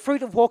 See, the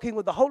fruit of walking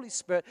with the Holy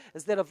Spirit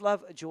is that of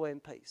love, joy,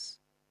 and peace.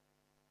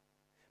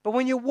 But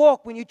when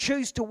you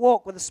choose to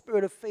walk with a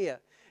spirit of fear,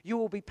 you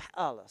will be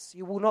powerless.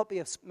 You will not be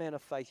a man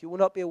of faith. You will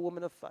not be a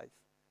woman of faith.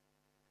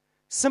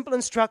 Simple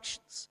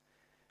instructions.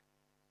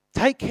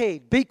 Take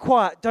heed. Be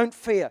quiet. Don't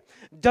fear.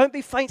 Don't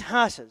be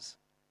faint-hearted.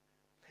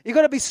 You've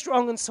got to be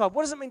strong inside.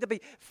 What does it mean to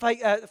be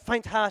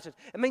faint-hearted?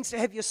 It means to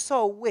have your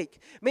soul weak.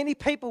 Many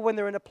people, when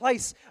they're in a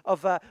place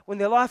of, when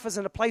their life is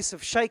in a place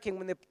of shaking,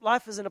 when their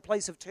life is in a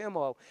place of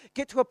turmoil,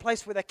 get to a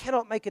place where they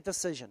cannot make a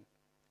decision.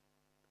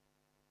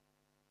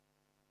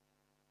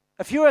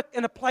 If you're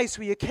in a place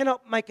where you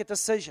cannot make a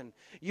decision,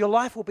 your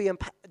life will be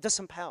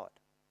disempowered.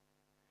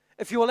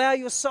 If you allow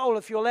your soul,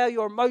 if you allow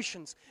your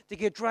emotions to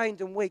get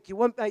drained and weak, you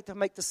won't be able to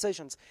make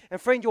decisions. And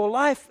friend, your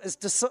life is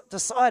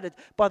decided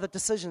by the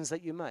decisions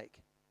that you make.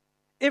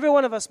 Every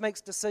one of us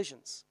makes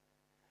decisions.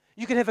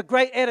 You can have a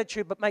great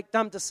attitude but make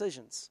dumb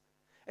decisions.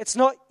 It's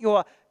not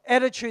your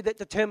attitude that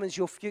determines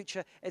your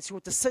future, it's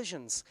your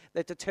decisions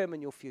that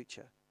determine your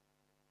future.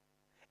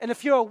 And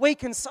if you're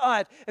weak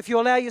inside, if you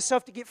allow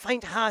yourself to get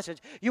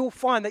faint-hearted, you will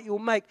find that you'll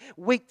make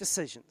weak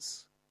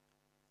decisions.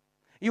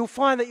 You'll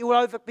find that you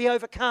will be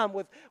overcome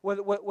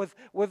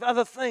with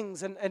other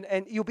things,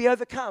 and you'll be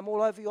overcome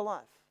all over your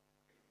life.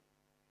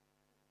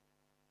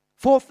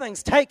 4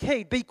 things. Take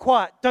heed, be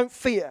quiet, don't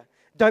fear,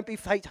 don't be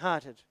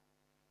faint-hearted.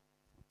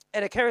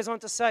 And it carries on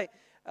to say,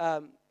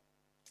 in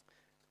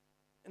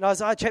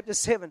Isaiah chapter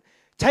 7,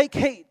 take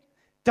heed.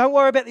 Don't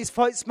worry about these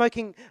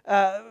smoking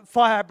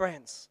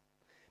firebrands.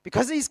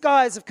 Because these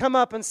guys have come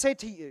up and said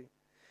to you,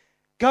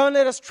 go and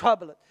let us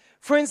trouble it.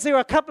 Friends, there are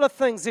a couple of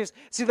things.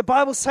 See, the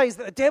Bible says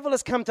that the devil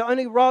has come to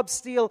only rob,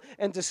 steal,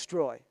 and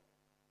destroy.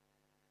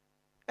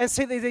 And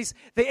see, the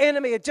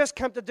enemy had just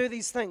come to do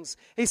these things.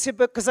 He said,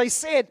 because they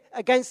said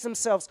against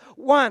themselves,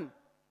 1,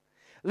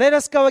 Let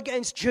us go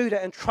against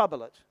Judah and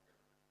trouble it.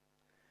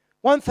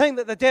 One thing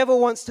that the devil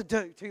wants to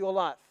do to your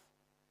life.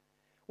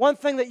 One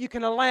thing that you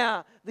can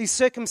allow these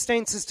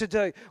circumstances to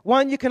do.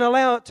 One, you can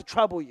allow it to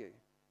trouble you.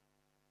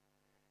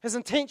 His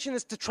intention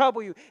is to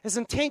trouble you. His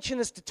intention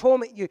is to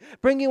torment you,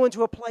 bring you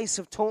into a place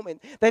of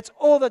torment. That's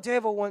all the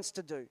devil wants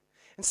to do.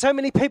 And so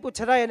many people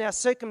today in our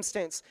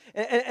circumstance,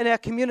 in our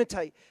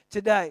community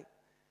today,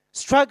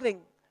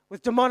 struggling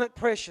with demonic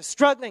pressure,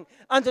 struggling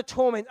under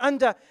torment,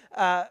 under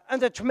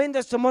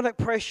tremendous demonic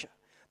pressure.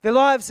 Their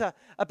lives are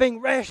being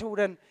rattled,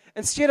 and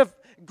instead of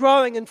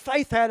growing in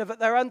faith out of it,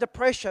 they're under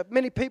pressure.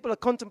 Many people are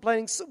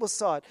contemplating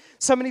suicide.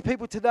 So many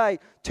people today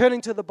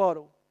turning to the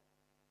bottle.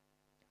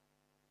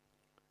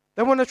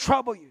 They want to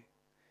trouble you.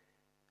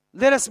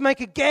 Let us make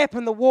a gap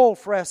in the wall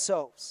for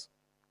ourselves.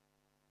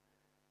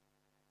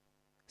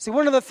 See,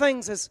 one of the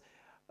things is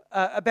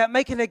about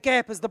making a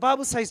gap is the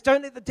Bible says,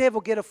 don't let the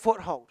devil get a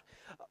foothold.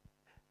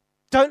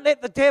 Don't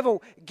let the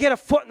devil get a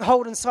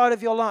foothold inside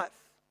of your life.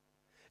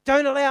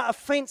 Don't allow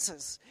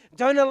offenses.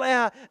 Don't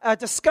allow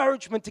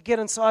discouragement to get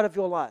inside of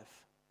your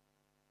life.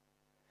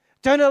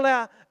 Don't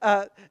allow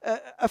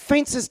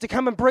offenses to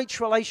come and breach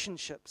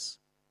relationships.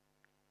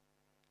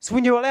 So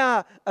when you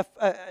allow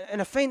an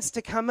offense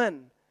to come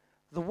in,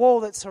 the wall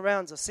that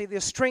surrounds us, see,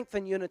 there's strength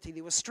in unity.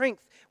 There was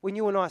strength when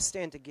you and I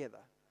stand together.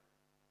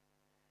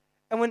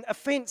 And when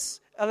offense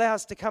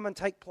allows to come and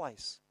take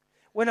place,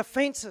 when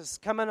offenses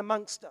come in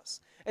amongst us,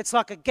 it's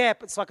like a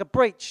gap, it's like a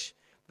breach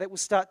that will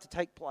start to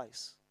take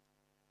place.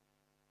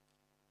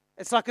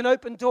 It's like an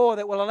open door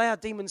that will allow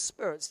demon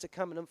spirits to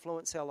come and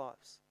influence our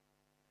lives.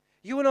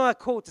 You and I are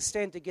called to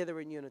stand together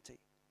in unity.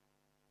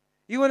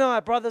 You and I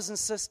are brothers and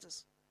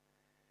sisters.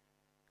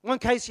 In one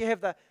case, you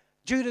have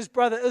Judah's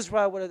brother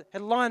Israel had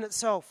aligned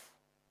itself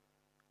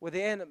with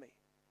the enemy.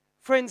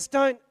 Friends,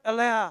 don't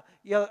align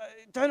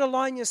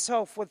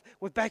yourself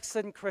with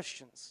backslidden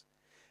Christians,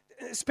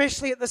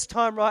 especially at this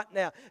time right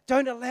now.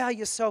 Don't allow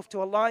yourself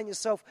to align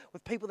yourself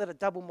with people that are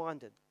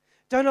double-minded.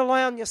 Don't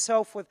align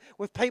yourself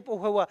with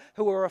people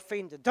who are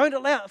offended. Don't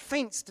allow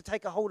offense to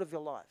take a hold of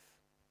your life.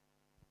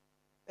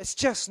 It's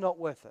just not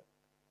worth it.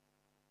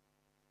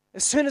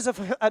 As soon as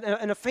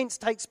an offense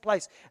takes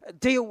place,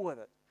 deal with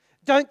it.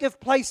 Don't give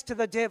place to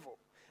the devil.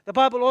 The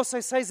Bible also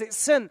says that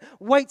sin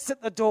waits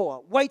at the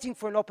door, waiting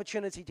for an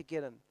opportunity to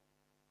get in.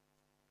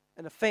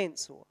 An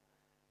offense or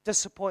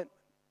disappointment.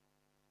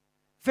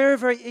 Very,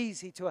 very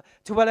easy to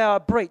allow a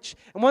breach.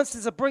 And once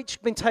there's a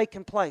breach been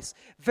taken place,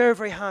 very,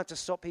 very hard to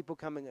stop people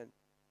coming in.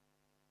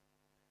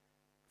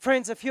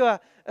 Friends, if you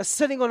are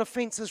sitting on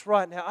offenses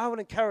right now, I would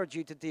encourage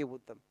you to deal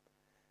with them.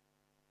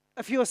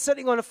 If you are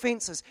sitting on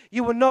offenses,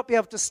 you will not be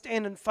able to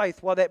stand in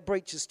faith while that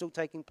breach is still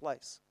taking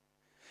place.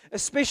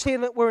 Especially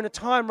that we're in a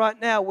time right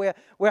now where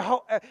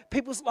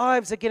people's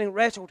lives are getting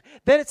rattled,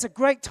 then it's a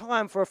great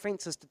time for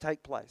offenses to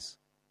take place.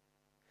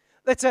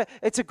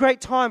 It's a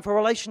great time for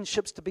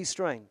relationships to be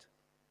strained.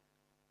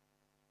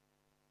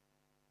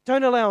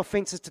 Don't allow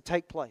offenses to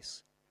take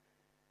place.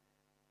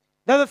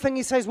 The other thing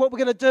he says, what we're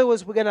going to do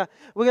is we're going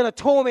to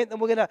torment them,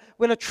 we're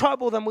going to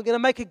trouble them, we're going to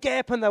make a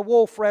gap in their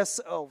wall for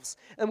ourselves,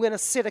 and we're going to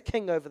set a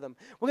king over them.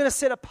 We're going to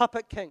set a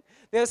puppet king.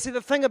 Now, see,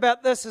 the thing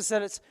about this is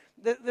that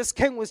this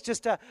king was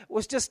just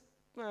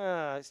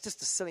a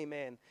silly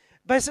man.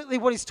 Basically,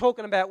 what he's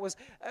talking about was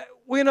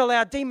we're going to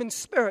allow demon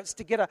spirits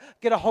to get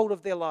a hold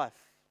of their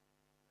life.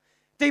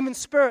 Demon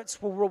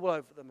spirits will rule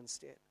over them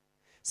instead.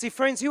 See,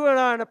 friends, you and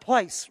I are in a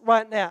place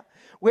right now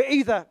where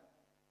either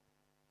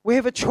we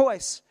have a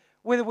choice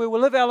whether we will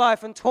live our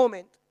life in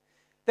torment,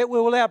 that we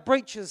will allow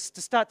breaches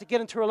to start to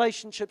get into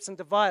relationships and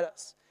divide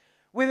us,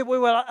 whether we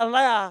will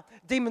allow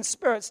demon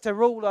spirits to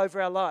rule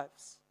over our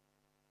lives,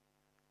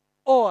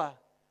 or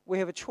we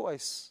have a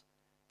choice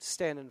to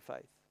stand in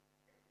faith.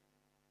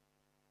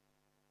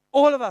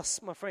 All of us,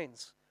 my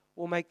friends,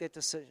 will make that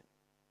decision.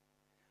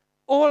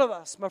 All of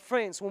us, my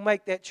friends, will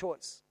make that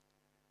choice.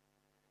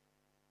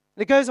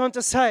 And it goes on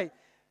to say,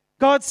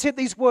 God said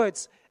these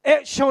words,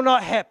 it shall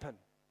not happen.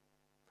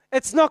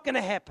 It's not going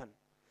to happen.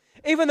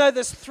 Even though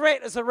this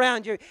threat is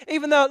around you,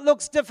 even though it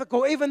looks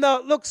difficult, even though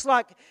it looks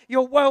like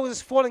your world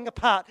is falling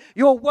apart,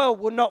 your world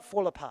will not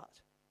fall apart.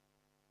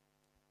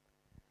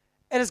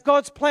 It is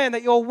God's plan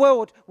that your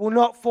world will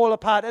not fall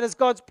apart. It is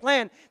God's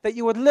plan that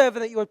you would live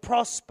and that you would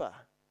prosper.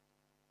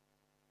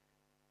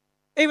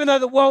 Even though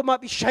the world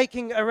might be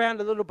shaking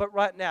around a little bit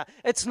right now,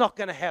 it's not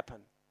going to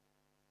happen.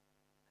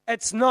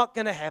 It's not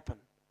going to happen.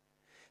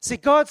 See,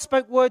 God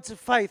spoke words of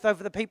faith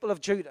over the people of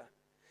Judah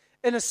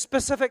in a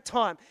specific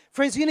time.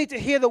 Friends, you need to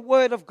hear the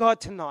word of God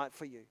tonight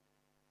for you.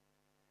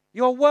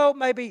 Your world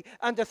may be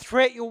under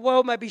threat. Your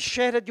world may be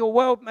shattered. Your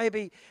world may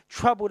be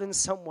troubled in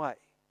some way.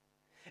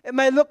 It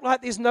may look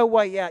like there's no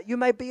way out. You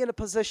may be in a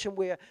position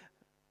where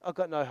I've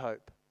got no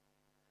hope.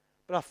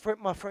 But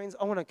my friends,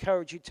 I want to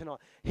encourage you tonight.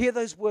 Hear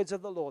those words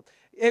of the Lord.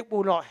 It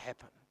will not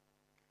happen.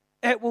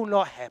 It will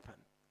not happen.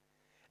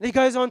 And he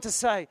goes on to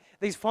say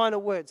these final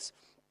words.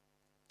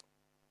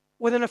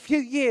 Within a few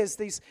years,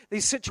 these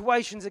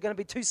situations are going to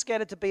be too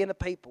scattered to be in a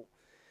people.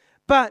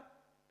 But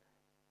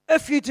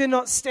if you do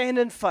not stand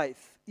in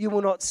faith, you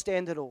will not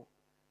stand at all.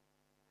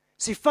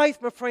 See, faith,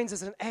 my friends,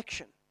 is an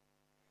action.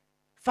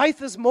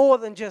 Faith is more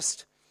than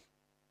just,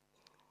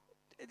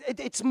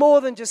 it's more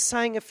than just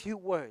saying a few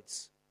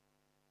words.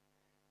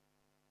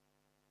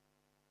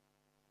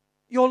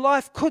 Your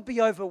life could be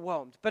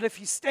overwhelmed, but if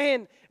you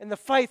stand in the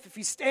faith, if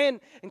you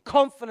stand in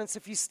confidence,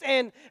 if you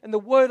stand in the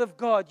Word of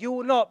God, you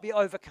will not be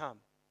overcome.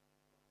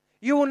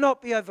 You will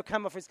not be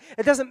overcome, my friends.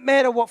 It doesn't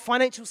matter what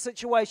financial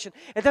situation.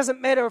 It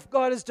doesn't matter if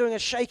God is doing a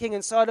shaking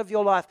inside of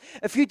your life.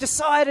 If you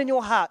decide in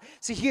your heart,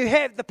 see, you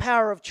have the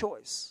power of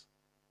choice.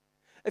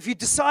 If you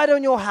decide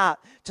in your heart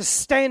to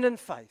stand in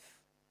faith,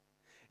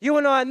 you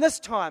and I in this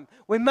time,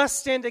 we must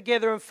stand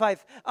together in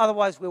faith.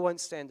 Otherwise, we won't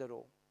stand at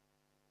all.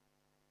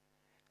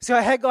 So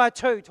Haggai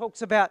 2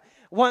 talks about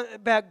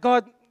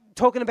God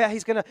talking about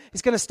He's going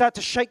to start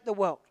to shake the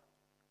world.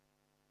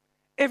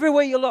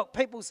 Everywhere you look,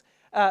 people's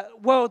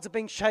worlds are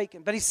being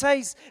shaken. But He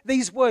says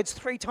these words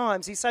 3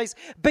 times. He says,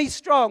 be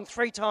strong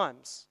 3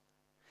 times.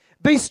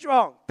 Be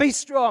strong, be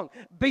strong,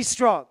 be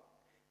strong.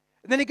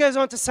 And then He goes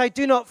on to say,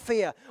 do not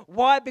fear.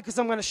 Why? Because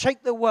I'm going to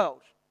shake the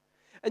world.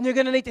 And you're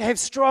going to need to have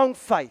strong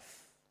faith.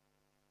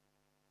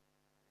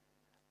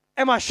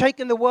 Am I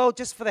shaking the world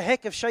just for the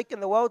heck of shaking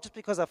the world, just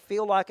because I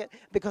feel like it,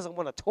 because I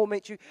want to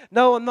torment you?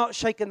 No, I'm not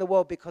shaking the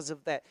world because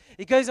of that.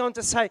 He goes on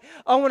to say,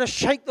 I want to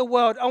shake the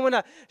world. I want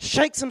to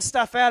shake some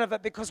stuff out of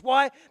it. Because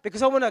why?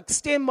 Because I want to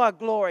extend my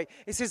glory.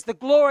 He says, the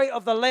glory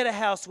of the latter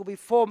house will be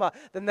former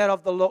than that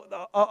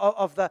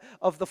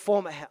of the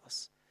former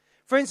house.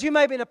 Friends, you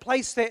may be in a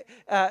place that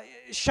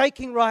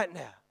shaking right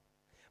now.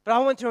 But I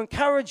want to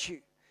encourage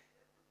you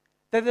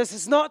that this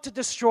is not to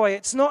destroy.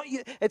 It's not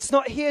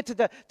here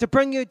to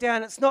bring you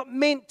down. It's not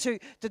meant to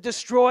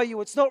destroy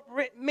you. It's not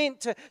meant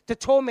to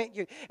torment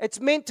you. It's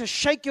meant to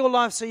shake your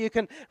life so you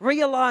can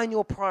realign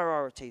your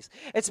priorities.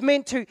 It's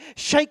meant to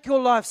shake your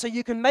life so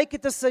you can make a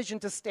decision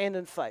to stand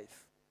in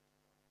faith.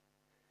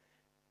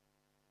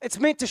 It's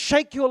meant to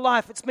shake your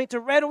life. It's meant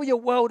to rattle your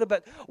world a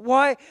bit.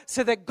 Why?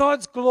 So that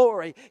God's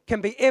glory can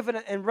be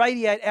evident and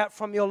radiate out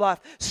from your life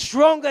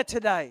stronger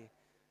today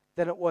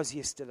than it was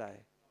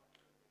yesterday.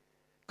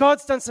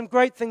 God's done some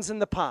great things in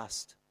the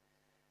past.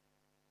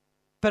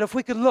 But if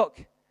we could look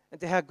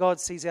into how God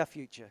sees our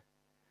future,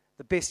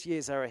 the best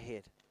years are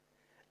ahead.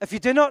 If you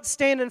do not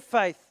stand in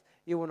faith,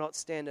 you will not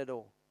stand at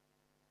all.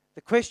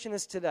 The question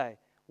is today,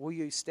 will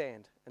you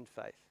stand in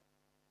faith?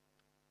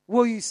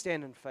 Will you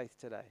stand in faith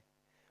today?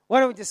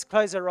 Why don't we just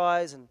close our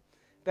eyes and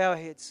bow our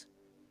heads?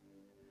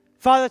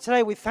 Father,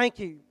 today we thank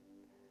you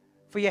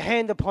for your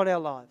hand upon our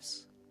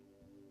lives.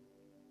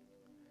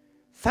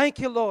 Thank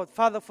you, Lord,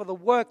 Father, for the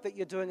work that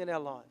you're doing in our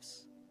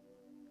lives.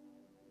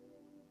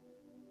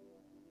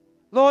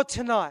 Lord,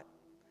 tonight,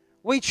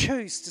 we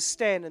choose to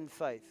stand in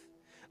faith.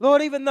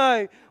 Lord, even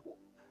though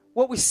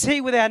what we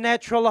see with our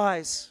natural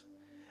eyes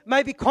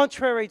may be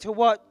contrary to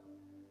what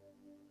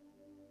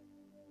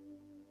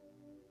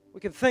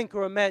we can think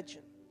or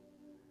imagine,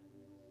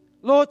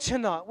 Lord,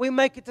 tonight, we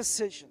make a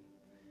decision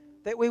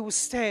that we will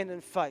stand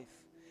in faith.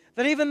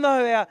 That even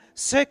though our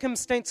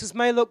circumstances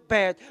may look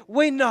bad,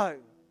 we know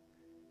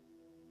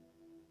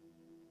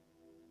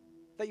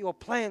that your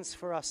plans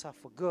for us are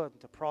for good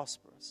and to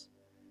prosper us.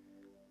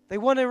 They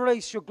want to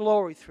release your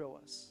glory through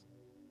us.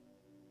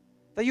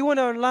 That you want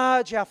to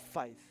enlarge our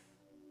faith.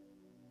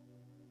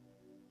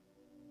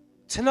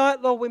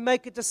 Tonight, Lord, we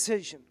make a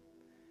decision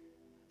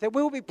that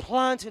we will be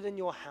planted in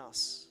your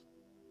house.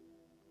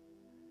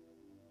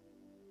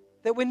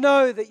 That we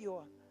know that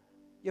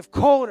you've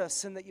called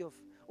us and that you've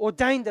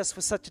ordained us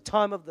for such a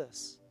time of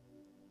this.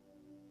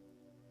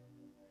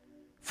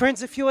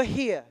 Friends, if you are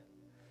here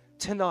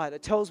tonight,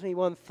 it tells me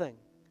one thing,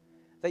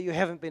 that you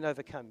haven't been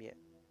overcome yet.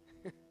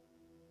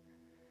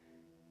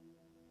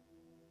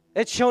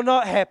 It shall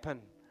not happen.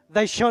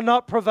 They shall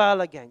not prevail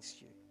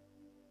against you.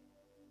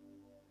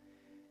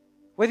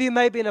 Whether you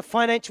may be in a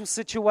financial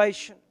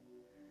situation,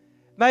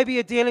 maybe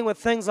you're dealing with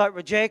things like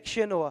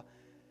rejection, or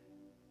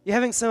you're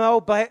having some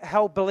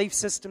old belief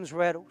systems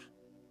rattled.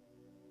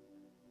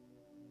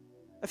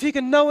 If you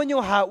can know in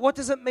your heart, what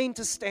does it mean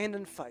to stand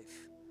in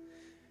faith?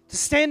 To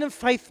stand in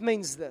faith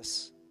means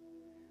this: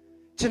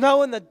 to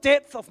know in the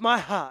depth of my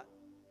heart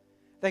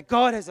that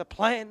God has a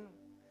plan,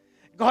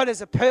 God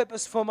has a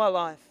purpose for my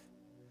life.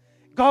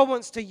 God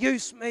wants to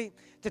use me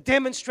to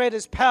demonstrate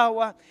His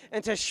power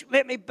and to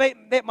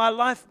let my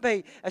life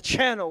be a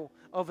channel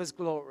of His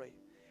glory.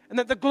 And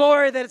that the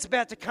glory that is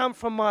about to come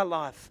from my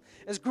life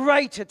is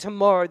greater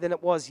tomorrow than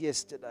it was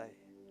yesterday.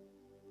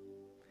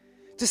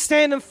 To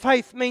stand in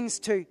faith means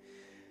to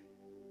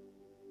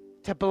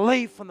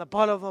believe from the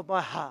bottom of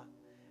my heart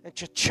and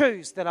to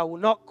choose that I will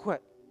not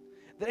quit.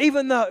 That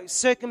even though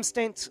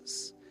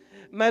circumstances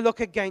may look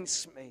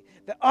against me,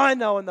 that I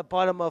know in the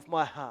bottom of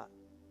my heart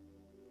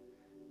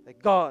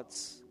that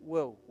God's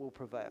will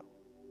prevail.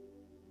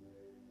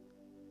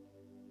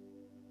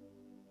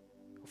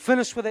 I'll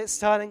finish with that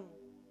starting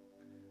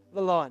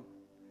the line.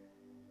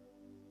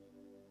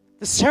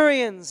 The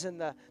Syrians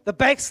and the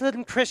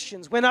backslidden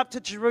Christians went up to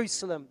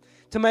Jerusalem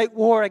to make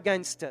war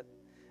against it,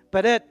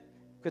 but it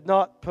could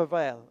not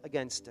prevail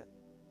against it.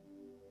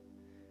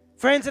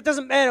 Friends, it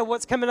doesn't matter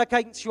what's coming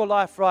against your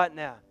life right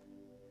now.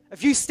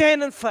 If you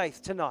stand in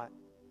faith tonight,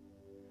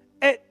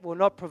 it will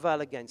not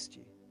prevail against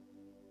you.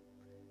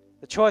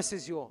 The choice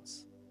is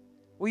yours.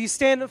 Will you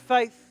stand in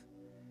faith,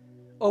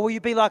 or will you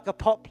be like a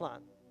pot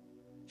plant,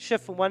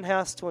 shift from one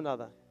house to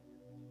another?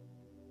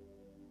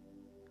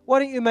 Why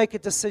don't you make a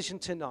decision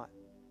tonight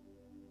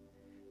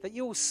that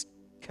you will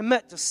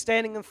commit to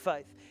standing in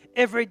faith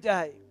every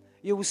day?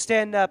 You will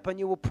stand up and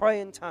you will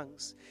pray in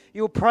tongues.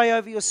 You will pray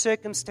over your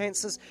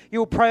circumstances. You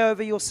will pray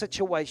over your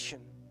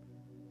situation.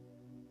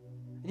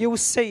 You will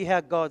see how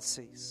God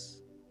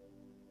sees.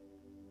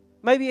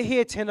 Maybe you're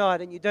here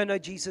tonight and you don't know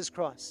Jesus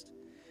Christ.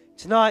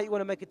 Tonight you want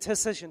to make a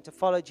decision to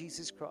follow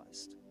Jesus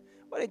Christ.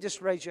 Why don't you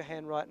just raise your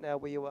hand right now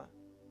where you are?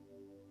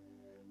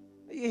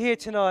 You're here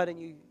tonight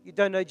and you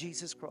don't know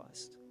Jesus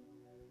Christ.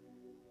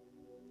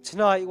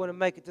 Tonight you want to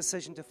make a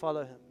decision to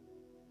follow Him.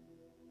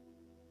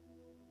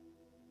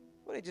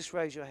 Why don't you just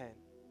raise your hand?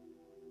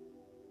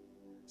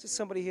 Is there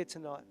somebody here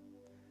tonight?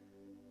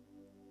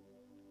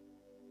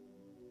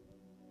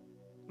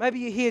 Maybe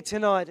you're here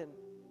tonight and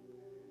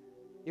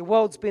your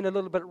world's been a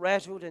little bit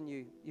rattled and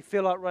you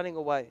feel like running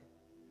away.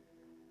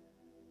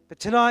 But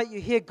tonight you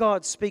hear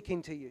God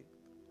speaking to you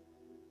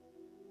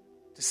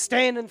to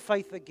stand in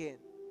faith again.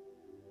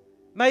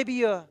 Maybe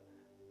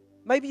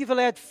you've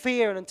allowed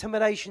fear and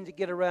intimidation to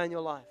get around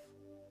your life.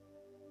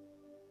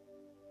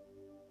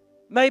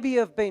 Maybe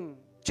you've been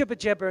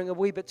jibber-jabbering a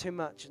wee bit too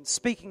much and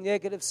speaking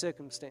negative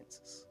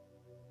circumstances.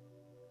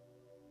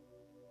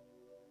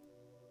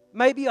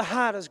 Maybe your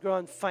heart has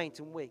grown faint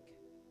and weak.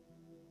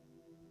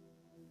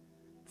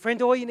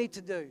 Friend, all you need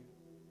to do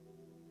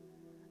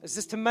is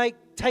just to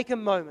take a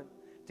moment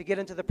to get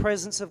into the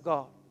presence of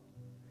God.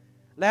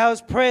 Allow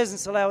His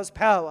presence, allow His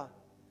power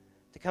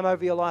to come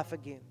over your life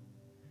again.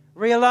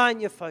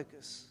 Realign your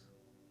focus.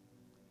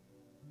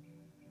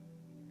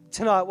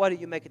 Tonight, why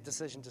don't you make a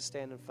decision to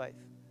stand in faith?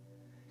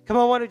 Come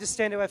on, why don't we just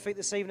stand to our feet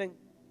this evening?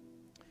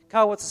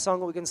 Carl, what's the song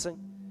that we can sing?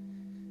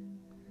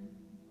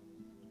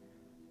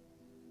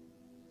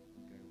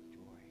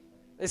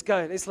 Let's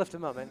go. Let's lift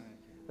Him up, man.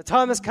 The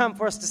time has come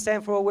for us to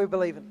stand for what we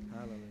believe in.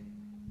 Hallelujah.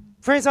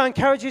 Friends, I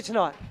encourage you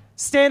tonight.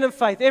 Stand in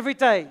faith every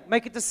day.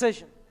 Make a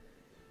decision.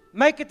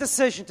 Make a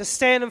decision to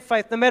stand in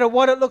faith no matter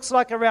what it looks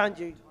like around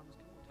you.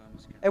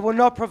 It will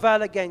not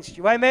prevail against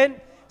you. Amen?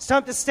 It's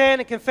time to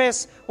stand and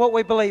confess what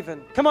we believe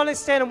in. Come on, let's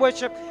stand and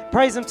worship.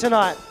 Praise Him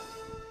tonight.